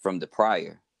influence from the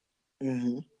prior.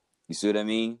 Mm-hmm. You see what I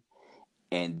mean?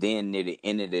 And then near the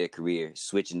end of their career,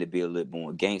 switching to be a little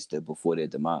more gangster before their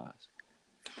demise.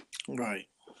 Right.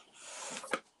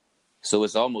 So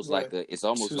it's almost like a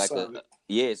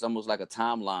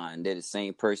timeline. They're the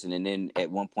same person, and then at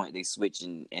one point they switch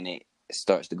and it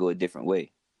starts to go a different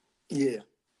way. Yeah.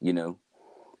 You know.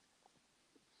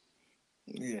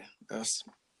 Yeah, that's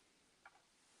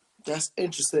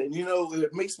interesting. You know,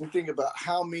 it makes me think about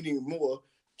how many more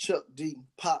Chuck D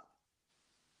Pac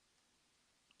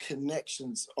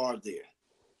connections are there.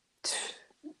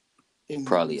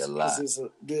 Probably a lot.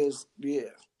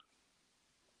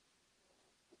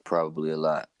 Probably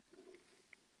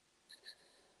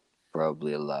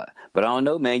a lot. But I don't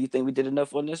know, man. You think we did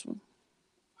enough on this one?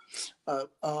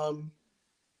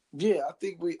 Yeah, I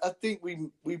think we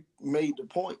made the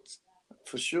points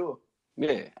for sure.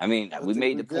 Yeah, I mean, we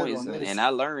made the points, and I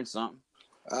learned something.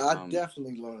 I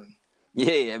definitely learned.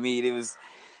 Yeah, I mean, it was.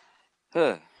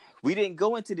 We didn't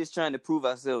go into this trying to prove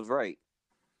ourselves right.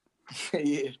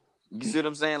 Yeah. You see what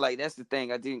I'm saying? Like, that's the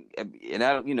thing. I think, and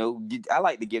I don't, I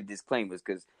like to give disclaimers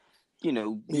because,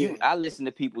 I listen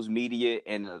to people's media,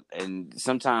 and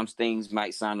sometimes things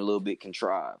might sound a little bit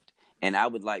contrived, and I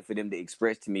would like for them to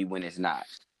express to me when it's not.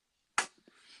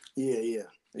 Yeah.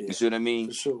 You see what I mean?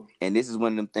 For sure. And this is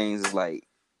one of them things. Is like,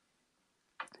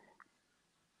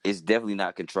 it's definitely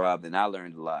not contrived, and I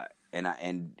learned a lot.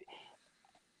 And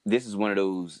this is one of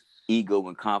those ego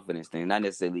and confidence things, not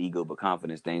necessarily ego, but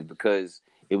confidence things, because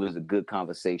it was a good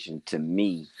conversation to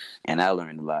me, and I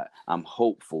learned a lot. I'm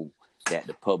hopeful that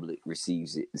the public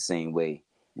receives it the same way,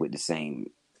 with the same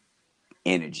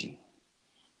energy.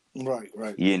 Right.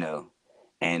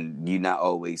 And you're not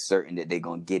always certain that they're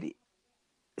going to get it.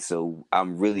 So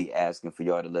I'm really asking for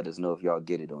y'all to let us know if y'all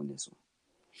get it on this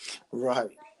one.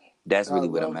 Right. That's really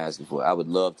what I'm asking for. I would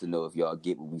love to know if y'all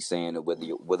get what we're saying, or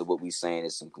whether what we're saying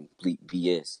is some complete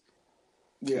BS.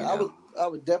 Yeah, I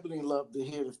would definitely love to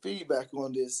hear the feedback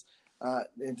on this,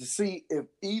 and to see if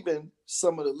even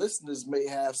some of the listeners may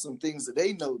have some things that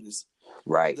they noticed,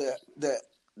 right? That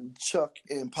Chuck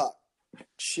and Pac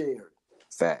shared.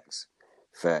 Facts.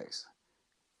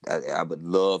 I would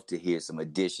love to hear some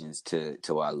additions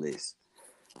to our list,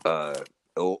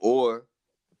 or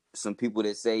some people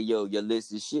that say, "Yo, your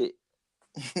list is shit."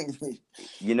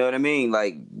 You know what I mean?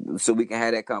 Like, so we can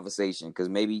have that conversation, because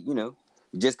maybe,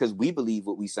 just because we believe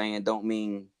what we saying don't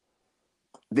mean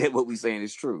that what we saying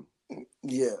is true.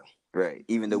 Yeah. Right.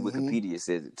 Even though Wikipedia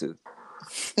says it too.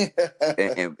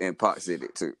 and Pac said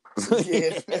it too.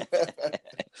 Yeah.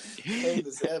 And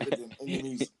it's evident in the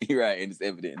music. Right, and it's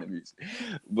evident in the music.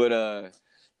 But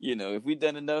if we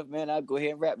done enough, man, I'll go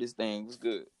ahead and wrap this thing. What's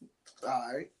good?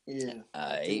 All right. Yeah. All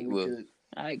right. Well. Good.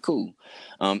 All right, cool.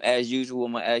 As usual,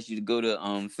 I'm gonna ask you to go to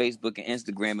Facebook and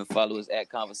Instagram and follow us at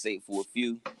Conversate for a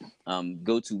Few.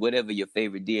 Go to whatever your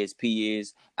favorite DSP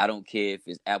is. I don't care if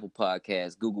it's Apple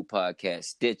Podcasts, Google Podcasts,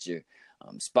 Stitcher,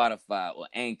 Spotify, or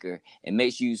Anchor, and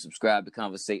make sure you subscribe to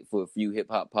Conversate for a Few Hip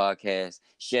Hop Podcasts.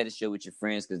 Share the show with your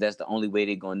friends because that's the only way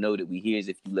they're gonna know that we here is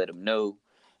if you let them know.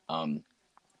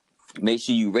 Make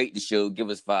sure you rate the show. Give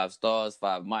us 5 stars,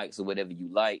 5 mics, or whatever you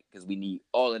like because we need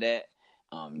all of that.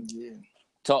 Yeah.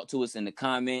 Talk to us in the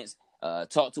comments.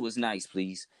 Talk to us nice,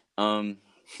 please. Yeah.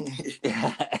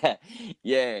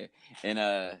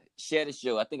 And share the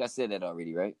show. I think I said that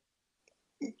already, right?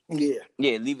 Yeah.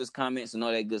 Yeah, leave us comments and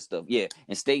all that good stuff. Yeah.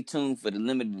 And stay tuned for the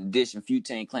limited edition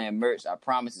Futane Clan merch. I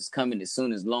promise it's coming as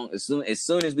soon as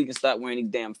we can stop wearing these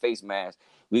damn face masks,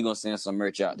 we're gonna send some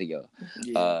merch out to y'all.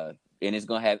 Yeah. And it's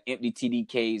gonna have empty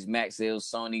TDKs,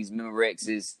 Maxells, Sonys,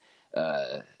 Memorexes.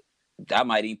 I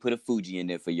might even put a Fuji in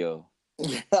there for y'all.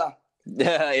 Yeah.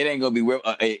 It ain't gonna be worth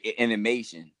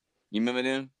animation. You remember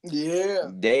them?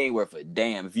 Yeah. They ain't worth a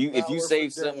damn. If you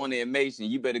save something on the animation,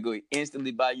 you better go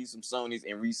instantly buy you some Sonys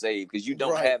and resave because you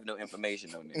don't have no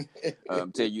information on it.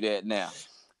 Tell you that now.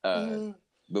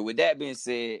 But with that being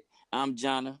said, I'm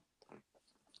Jonna.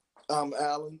 I'm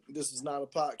Alan. This is not a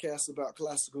podcast about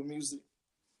classical music.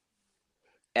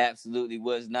 Absolutely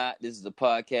was not. This is a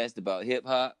podcast about hip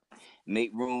hop.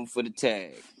 Make room for the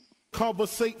tag.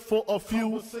 Conversate for a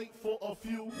few.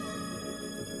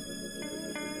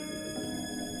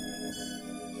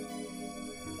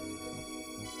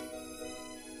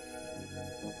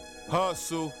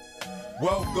 Hustle.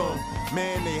 Welcome,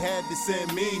 man, they had to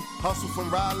send me. Hustle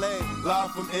from Raleigh, live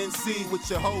from NC with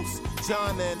your hosts,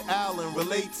 Jonna and Alan.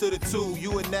 Relate to the two.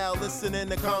 You are now listening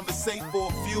to Conversate for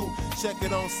a Few. Check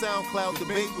it on SoundCloud,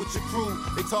 debate with your crew.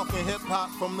 They talking hip-hop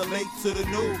from the late to the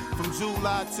new. From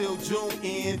July till June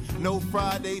end. No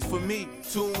Fridays for me.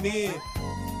 Tune in.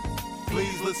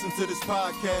 Please listen to this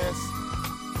podcast.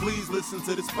 Please listen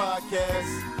to this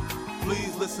podcast.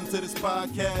 Please listen to this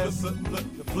podcast.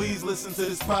 Please listen to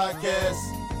this podcast.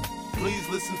 Please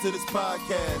listen to this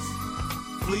podcast.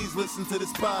 Please listen to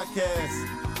this podcast.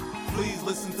 Please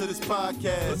listen to this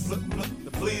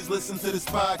podcast. Please listen to this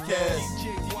podcast.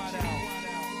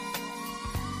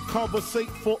 Conversate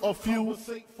for a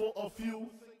few.